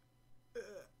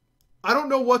 I don't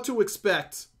know what to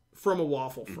expect from a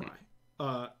waffle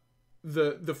fry.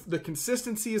 The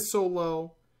consistency is so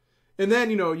low, and then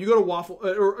you go to waffle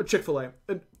or Chick-fil-A.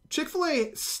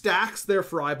 Chick-fil-A stacks their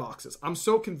fry boxes. I'm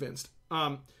so convinced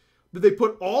that they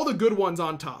put all the good ones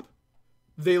on top.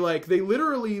 They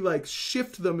literally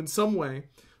shift them in some way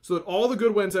so that all the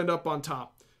good ones end up on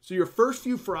top. So your first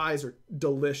few fries are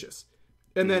delicious.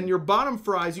 And then your bottom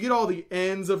fries, you get all the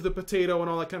ends of the potato and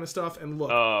all that kind of stuff. And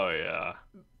look. Oh, yeah.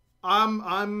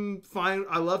 I'm fine.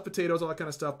 I love potatoes, all that kind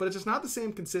of stuff. But it's just not the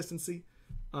same consistency.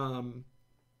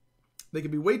 They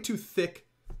can be way too thick.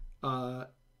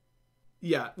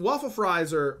 Yeah, waffle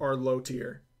fries are low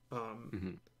tier.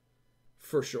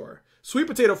 For sure. Sweet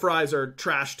potato fries are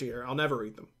trash tier. I'll never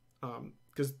eat them.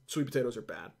 Because sweet potatoes are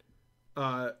bad.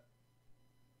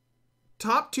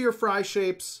 Top tier fry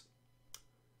shapes.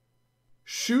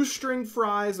 Shoestring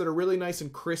fries that are really nice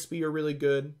and crispy are really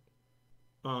good.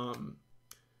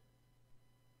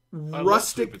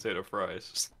 Rustic sweet potato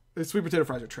fries. Sweet potato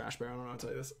fries are trash, but I don't know how to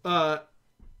tell you this.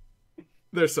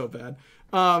 They're so bad.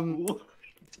 I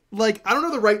don't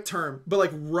know the right term, but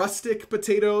rustic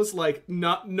potatoes, nothing,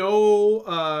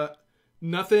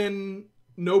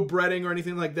 no breading or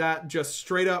anything like that. Just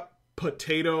straight up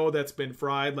potato that's been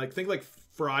fried. Think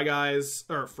Fry Guys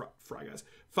or Fry Guys,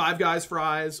 Five Guys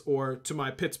fries, or to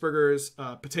my Pittsburghers,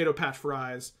 Potato Patch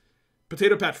fries.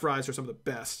 Potato Patch fries are some of the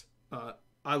best.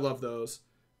 I love those.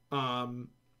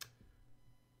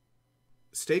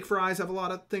 Steak fries have a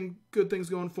lot of good things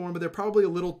going for them, but they're probably a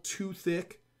little too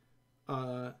thick.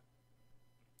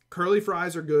 Curly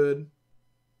fries are good.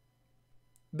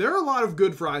 There are a lot of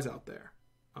good fries out there.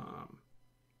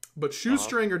 But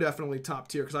shoestring are definitely top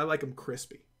tier because I like them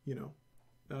crispy,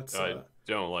 That's I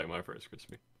don't like my fries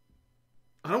crispy.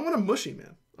 I don't want them mushy,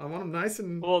 man. I want them nice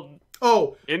and...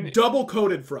 double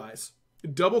coated fries.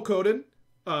 Double coated.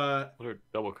 What are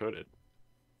double coated?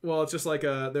 Well, it's just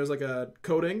there's a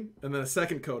coating and then a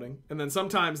second coating, and then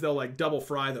sometimes they'll double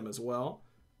fry them as well.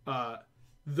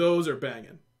 Those are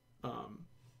banging.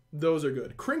 Those are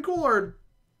good. Crinkle are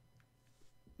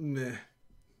meh.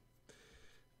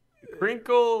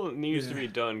 Crinkle needs to be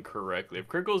done correctly. If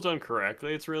crinkle is done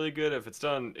correctly, it's really good. If it's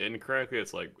done incorrectly,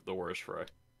 it's the worst fry.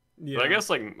 Yeah. But I guess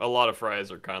a lot of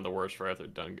fries are kind of the worst fry if they're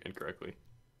done incorrectly.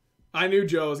 I knew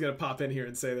Joe was going to pop in here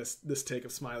and say this take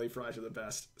of smiley fries are the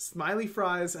best. Smiley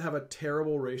fries have a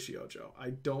terrible ratio, Joe.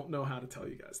 I don't know how to tell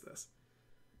you guys this.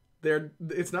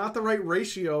 It's not the right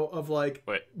ratio of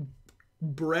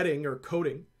breading or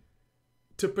coating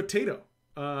to potato.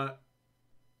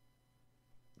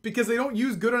 Because they don't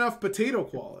use good enough potato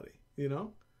quality,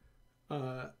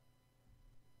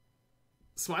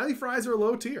 Smiley fries are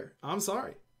low tier. I'm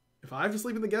sorry. If I have to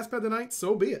sleep in the guest bed tonight,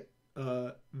 so be it.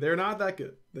 They're not that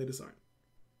good. They just aren't.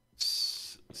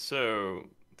 So,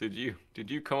 did you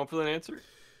come up with an answer?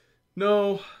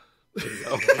 No.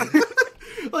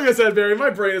 Like I said, Barry, my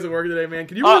brain isn't working today, man.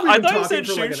 Can you believe we've been talking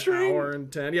for an hour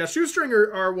and 10? Yeah, shoestring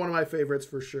are one of my favorites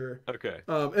for sure. Okay.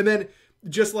 And then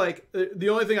just the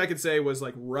only thing I could say was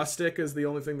rustic is the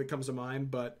only thing that comes to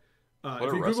mind. But if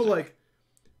you rustic? Google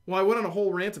well, I went on a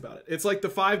whole rant about it. It's the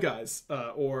Five Guys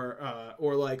or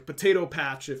Potato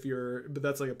Patch but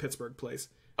that's a Pittsburgh place.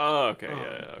 Oh, okay.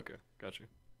 Yeah, okay. Gotcha.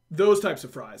 Those types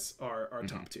of fries are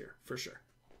top tier for sure.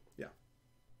 Yeah.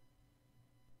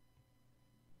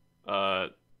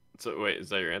 So wait, is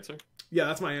that your answer? Yeah,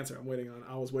 that's my answer.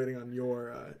 I was waiting on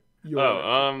your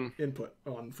input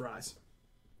on fries.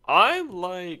 I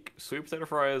like sweet potato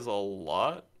fries a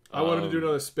lot. I wanted to do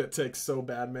another spit take so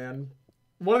bad, man.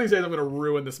 One of these days I'm going to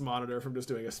ruin this monitor from just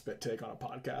doing a spit take on a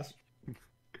podcast.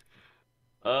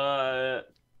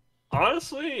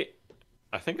 Honestly,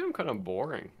 I think I'm kind of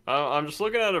boring. I'm just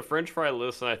looking at a French fry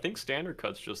list, and I think standard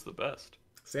cut's just the best.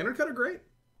 Standard cut are great.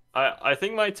 I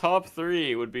think my top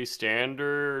three would be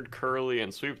standard, curly,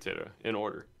 and sweet potato in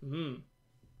order.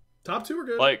 Top two are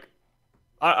good.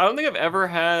 I don't think I've ever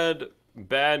had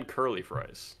bad curly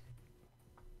fries.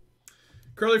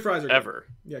 Curly fries are good. Ever.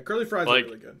 Yeah, curly fries are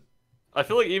really good. I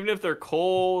feel even if they're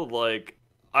cold,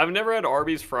 I've never had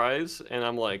Arby's fries, and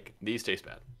I'm these taste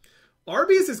bad.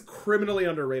 Arby's is criminally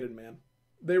underrated, man.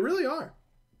 They really are.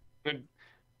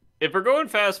 If we're going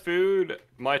fast food,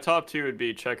 my top two would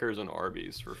be Checkers and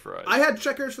Arby's for fries. I had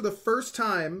Checkers for the first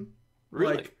time,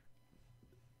 really?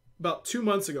 About 2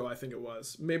 months ago, I think it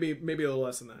was. Maybe a little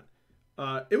less than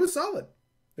that. It was solid.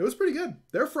 It was pretty good.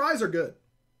 Their fries are good.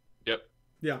 Yep.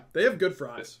 Yeah, they have good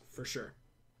fries, for sure.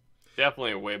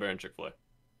 definitely way better than Chick-fil-A.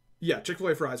 Yeah,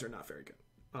 Chick-fil-A fries are not very good.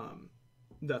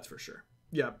 That's for sure.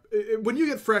 Yeah, when you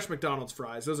get fresh McDonald's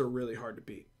fries, those are really hard to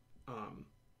beat. I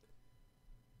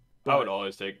would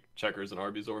always take Checkers and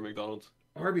Arby's over McDonald's.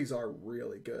 Arby's are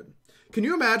really good. Can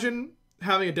you imagine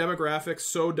having a demographic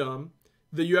so dumb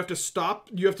that you have to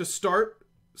start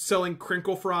selling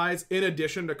crinkle fries in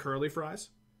addition to curly fries?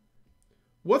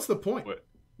 What's the point? What?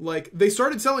 Like, they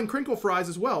started selling crinkle fries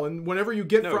as well, and whenever you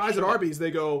get fries at Arby's, they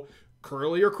go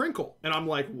curly or crinkle. And I'm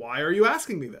like, why are you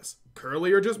asking me this?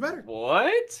 Curly or just better?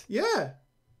 What? Yeah.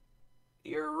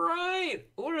 You're right.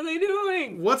 What are they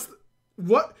doing? What?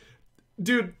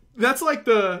 Dude, that's like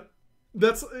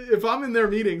if I'm in their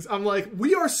meetings, I'm like,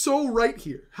 we are so right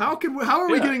here. How are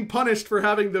we getting punished for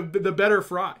having the better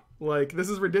fry? Like, this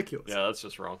is ridiculous. Yeah, that's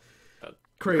just wrong.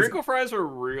 Crazy. Crinkle fries were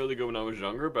really good when I was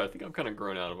younger, but I think I'm kind of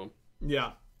grown out of them.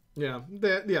 Yeah.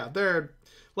 They're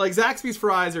like, Zaxby's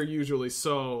fries are usually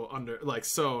so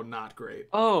not great.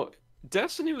 Oh,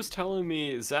 Destiny was telling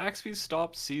me Zaxby's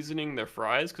stopped seasoning their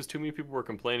fries because too many people were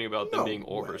complaining about them being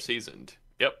over-seasoned.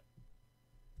 Yep.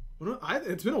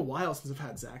 It's been a while since I've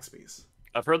had Zaxby's.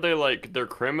 I've heard they're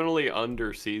criminally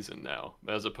under-seasoned now,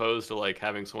 as opposed to like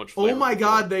having so much flavor. Oh my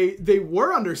god, they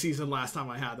were under-seasoned last time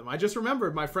I had them. I just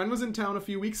remembered my friend was in town a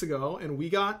few weeks ago, and we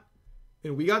got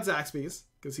Zaxby's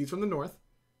because he's from the north,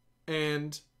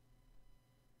 and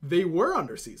they were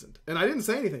under-seasoned, and I didn't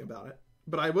say anything about it,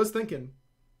 but I was thinking,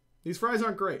 these fries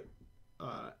aren't great.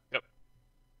 Yep.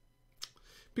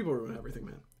 People ruin everything,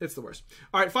 man. It's the worst.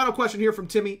 All right, final question here from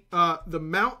Timmy. The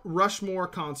Mount Rushmore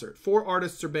concert. 4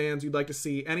 artists or bands you'd like to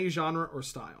see, any genre or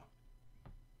style.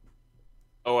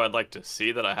 Oh, I'd like to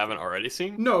see that I haven't already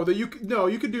seen? No, you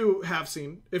could do have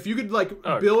seen. If you could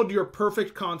build your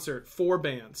perfect concert, 4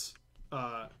 bands,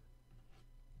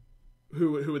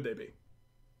 who would they be?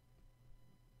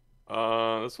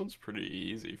 This one's pretty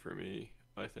easy for me,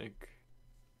 I think.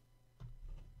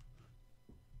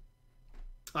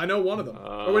 I know one of them.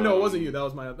 Oh wait, no, it wasn't you. That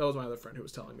was my other friend who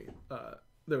was telling me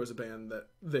there was a band that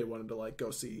they wanted to like go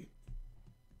see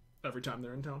every time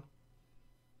they're in town.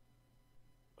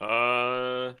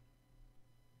 Oh,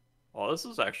 this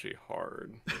is actually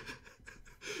hard.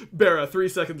 BaRRa, 3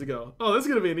 seconds ago. Oh, this is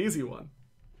gonna be an easy one.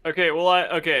 Okay, well,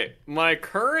 my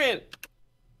current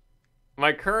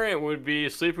would be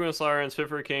Sleeping with Sirens, Fit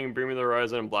for a King, Bring Me the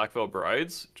Horizon, and Black Veil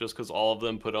Brides, just because all of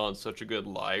them put on such a good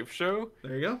live show.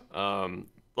 There you go.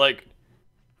 Like,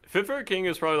 Fit for a King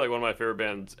is probably like one of my favorite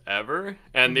bands ever,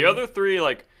 and the other 3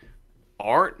 like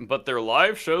aren't, but their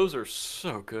live shows are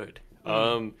so good.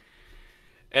 And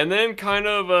then kind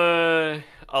of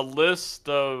a list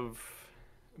of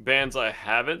bands I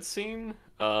haven't seen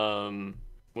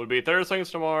would be 30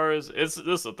 Seconds to Mars. This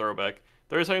is a throwback.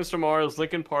 30 Seconds to Mars,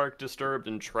 Linkin Park, Disturbed,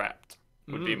 and Trapped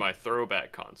would be my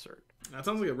throwback concert. That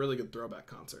sounds like a really good throwback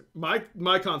concert.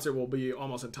 My concert will be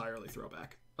almost entirely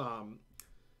throwback.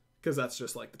 Because that's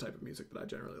just like the type of music that I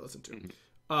generally listen to.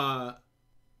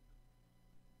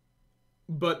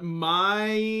 But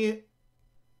my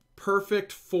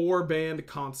perfect 4-band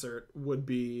concert would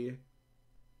be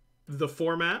The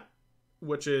Format,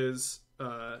 which is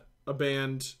a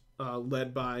band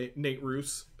led by Nate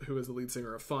Roos, who is the lead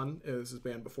singer of Fun. It is his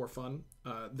band before Fun.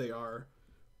 They are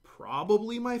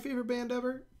probably my favorite band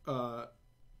ever.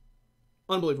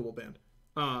 Unbelievable band.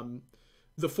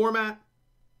 The Format,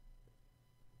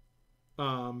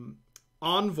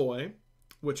 Envoy,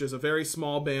 which is a very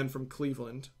small band from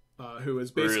Cleveland, who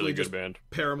is basically really just band.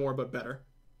 Paramore but better.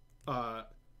 10 out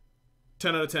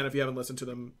of 10. If you haven't listened to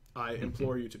them, I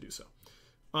implore you to do so.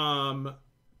 The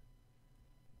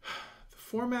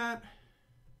Format.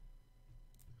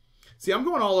 See, I'm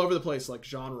going all over the place, like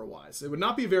genre wise. It would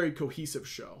not be a very cohesive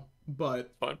show,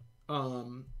 but Fun.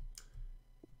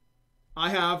 I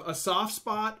have a soft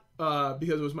spot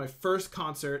because it was my first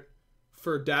concert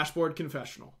for Dashboard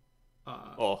Confessional.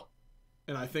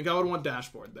 And I think I would want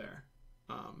Dashboard there.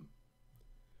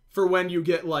 For when you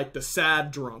get like the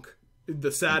sad drunk,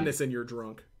 the sadness in your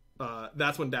drunk,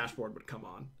 that's when Dashboard would come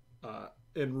on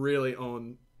and really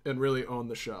own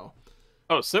the show.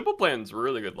 Oh, Simple Plan's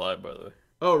really good live, by the way.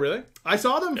 Oh, really? I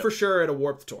saw them for sure at a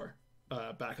Warped tour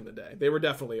back in the day. They were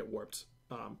definitely at Warped.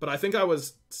 But I think I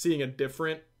was seeing a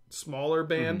different, smaller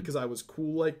band because I was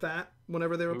cool like that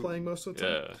whenever they were playing most of the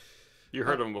time. Yeah. You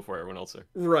heard of them before everyone else there.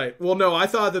 Right. Well, no, I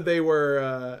thought that they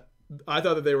were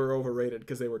overrated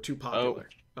because they were too popular.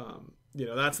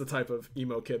 That's the type of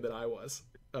emo kid that I was.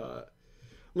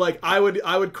 Like I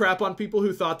would crap on people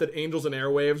who thought that Angels and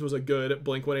Airwaves was a good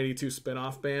Blink-182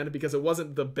 spin-off band because it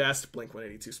wasn't the best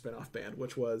Blink-182 spin-off band,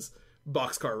 which was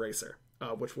Boxcar Racer,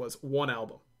 which was one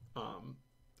album.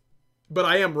 But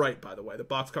I am right, by the way. The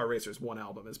Boxcar Racers one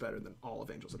album is better than all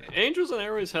of Angels and Airways. Angels and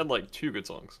Airways had like 2 good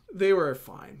songs. They were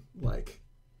fine. Like,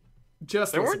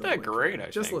 just they listen weren't that Blink. great. I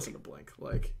just think. listen to Blink.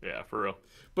 Like, yeah, for real.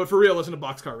 But for real, listen to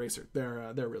Boxcar Racer.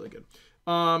 They're really good.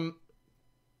 And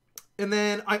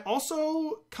then I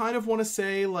also kind of want to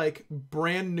say like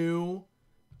brand new.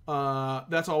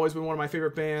 That's always been one of my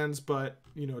favorite bands, but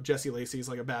you know, Jesse Lacey's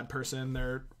like a bad person.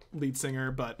 They're lead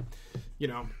singer, but you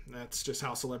know, that's just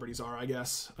how celebrities are, I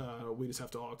guess. We just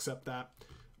have to all accept that.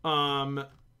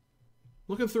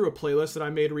 Looking through a playlist that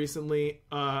I made recently,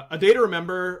 A Day to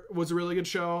Remember was a really good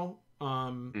show. They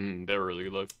were really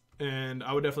good look. And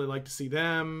I would definitely like to see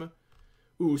them.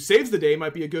 Ooh, Saves the Day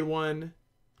might be a good one.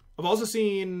 I've also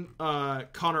seen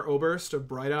Connor Oberst of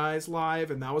Bright Eyes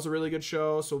live, and that was a really good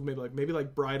show. So maybe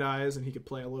like Bright Eyes, and he could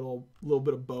play a little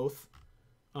bit of both.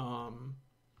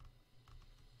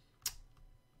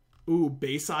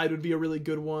 Bayside would be a really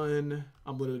good one.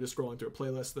 I'm literally just scrolling through a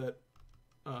playlist that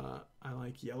I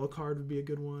like. Yellow Card would be a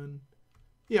good one.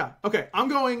 Yeah, okay. I'm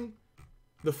going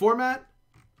The Format,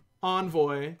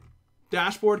 Envoy,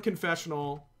 Dashboard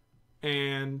Confessional,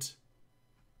 and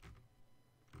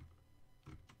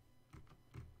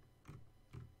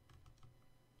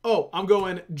I'm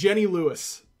going Jenny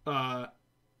Lewis. I'm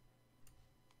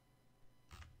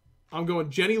going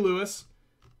Jenny Lewis.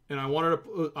 And I wanted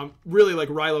to, I'm really like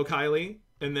Rilo Kiley,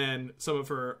 and then some of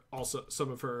her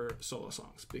solo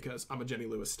songs, because I'm a Jenny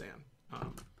Lewis stan.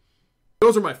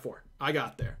 Those are my 4. I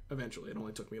got there eventually. It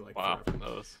only took me like forever.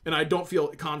 And I don't feel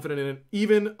confident in it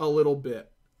even a little bit.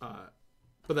 But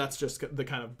that's just the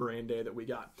kind of brain day that we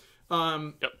got.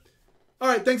 Yep. All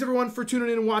right. Thanks everyone for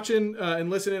tuning in and watching and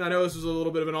listening. I know this was a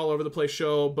little bit of an all over the place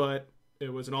show, but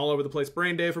it was an all over the place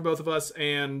brain day for both of us.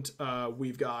 And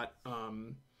we've got a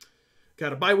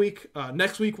bye week.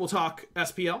 Next week we'll talk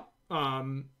SPL.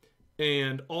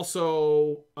 And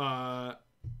also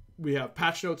we have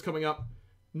patch notes coming up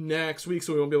next week,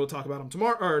 so we won't be able to talk about them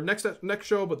tomorrow or next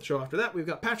show, but the show after that we've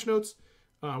got patch notes.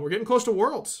 We're getting close to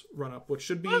Worlds run up, which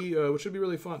should be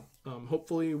really fun.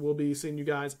 Hopefully we'll be seeing you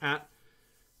guys at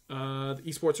the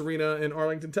Esports Arena in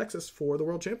Arlington, Texas for the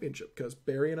World Championship, because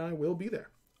Barry and I will be there.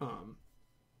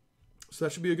 So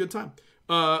that should be a good time.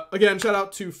 Again, shout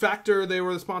out to Factor. They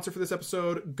were the sponsor for this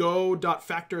episode.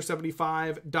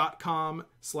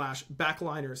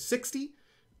 go.factor75.com/backliner60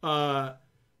 to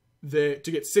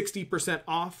get 60%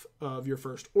 off of your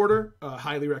first order.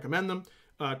 Highly recommend them.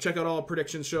 Check out all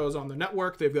predictions shows on the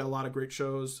network. They've got a lot of great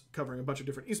shows covering a bunch of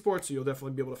different esports, so you'll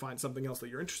definitely be able to find something else that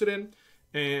you're interested in.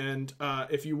 And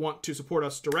if you want to support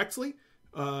us directly,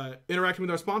 interacting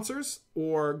with our sponsors,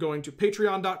 or going to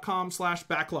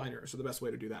patreon.com/backliners are the best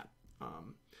way to do that.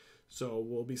 So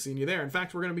we'll be seeing you there. In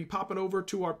fact, we're going to be popping over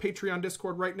to our Patreon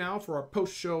Discord right now for our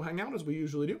post-show hangout, as we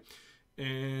usually do.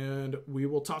 And we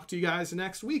will talk to you guys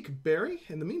next week. Barry,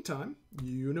 in the meantime,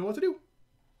 you know what to do.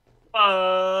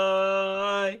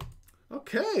 Bye.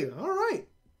 Okay, all right.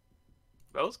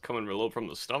 That was coming a little from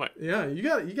the stomach. Yeah, you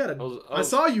got it. I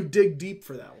saw you dig deep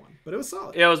for that one, but it was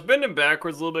solid. Yeah, I was bending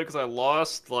backwards a little bit because I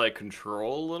lost like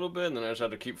control a little bit, and then I just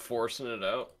had to keep forcing it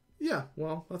out. Yeah,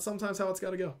 well, that's sometimes how it's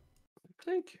got to go.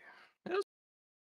 Thank you.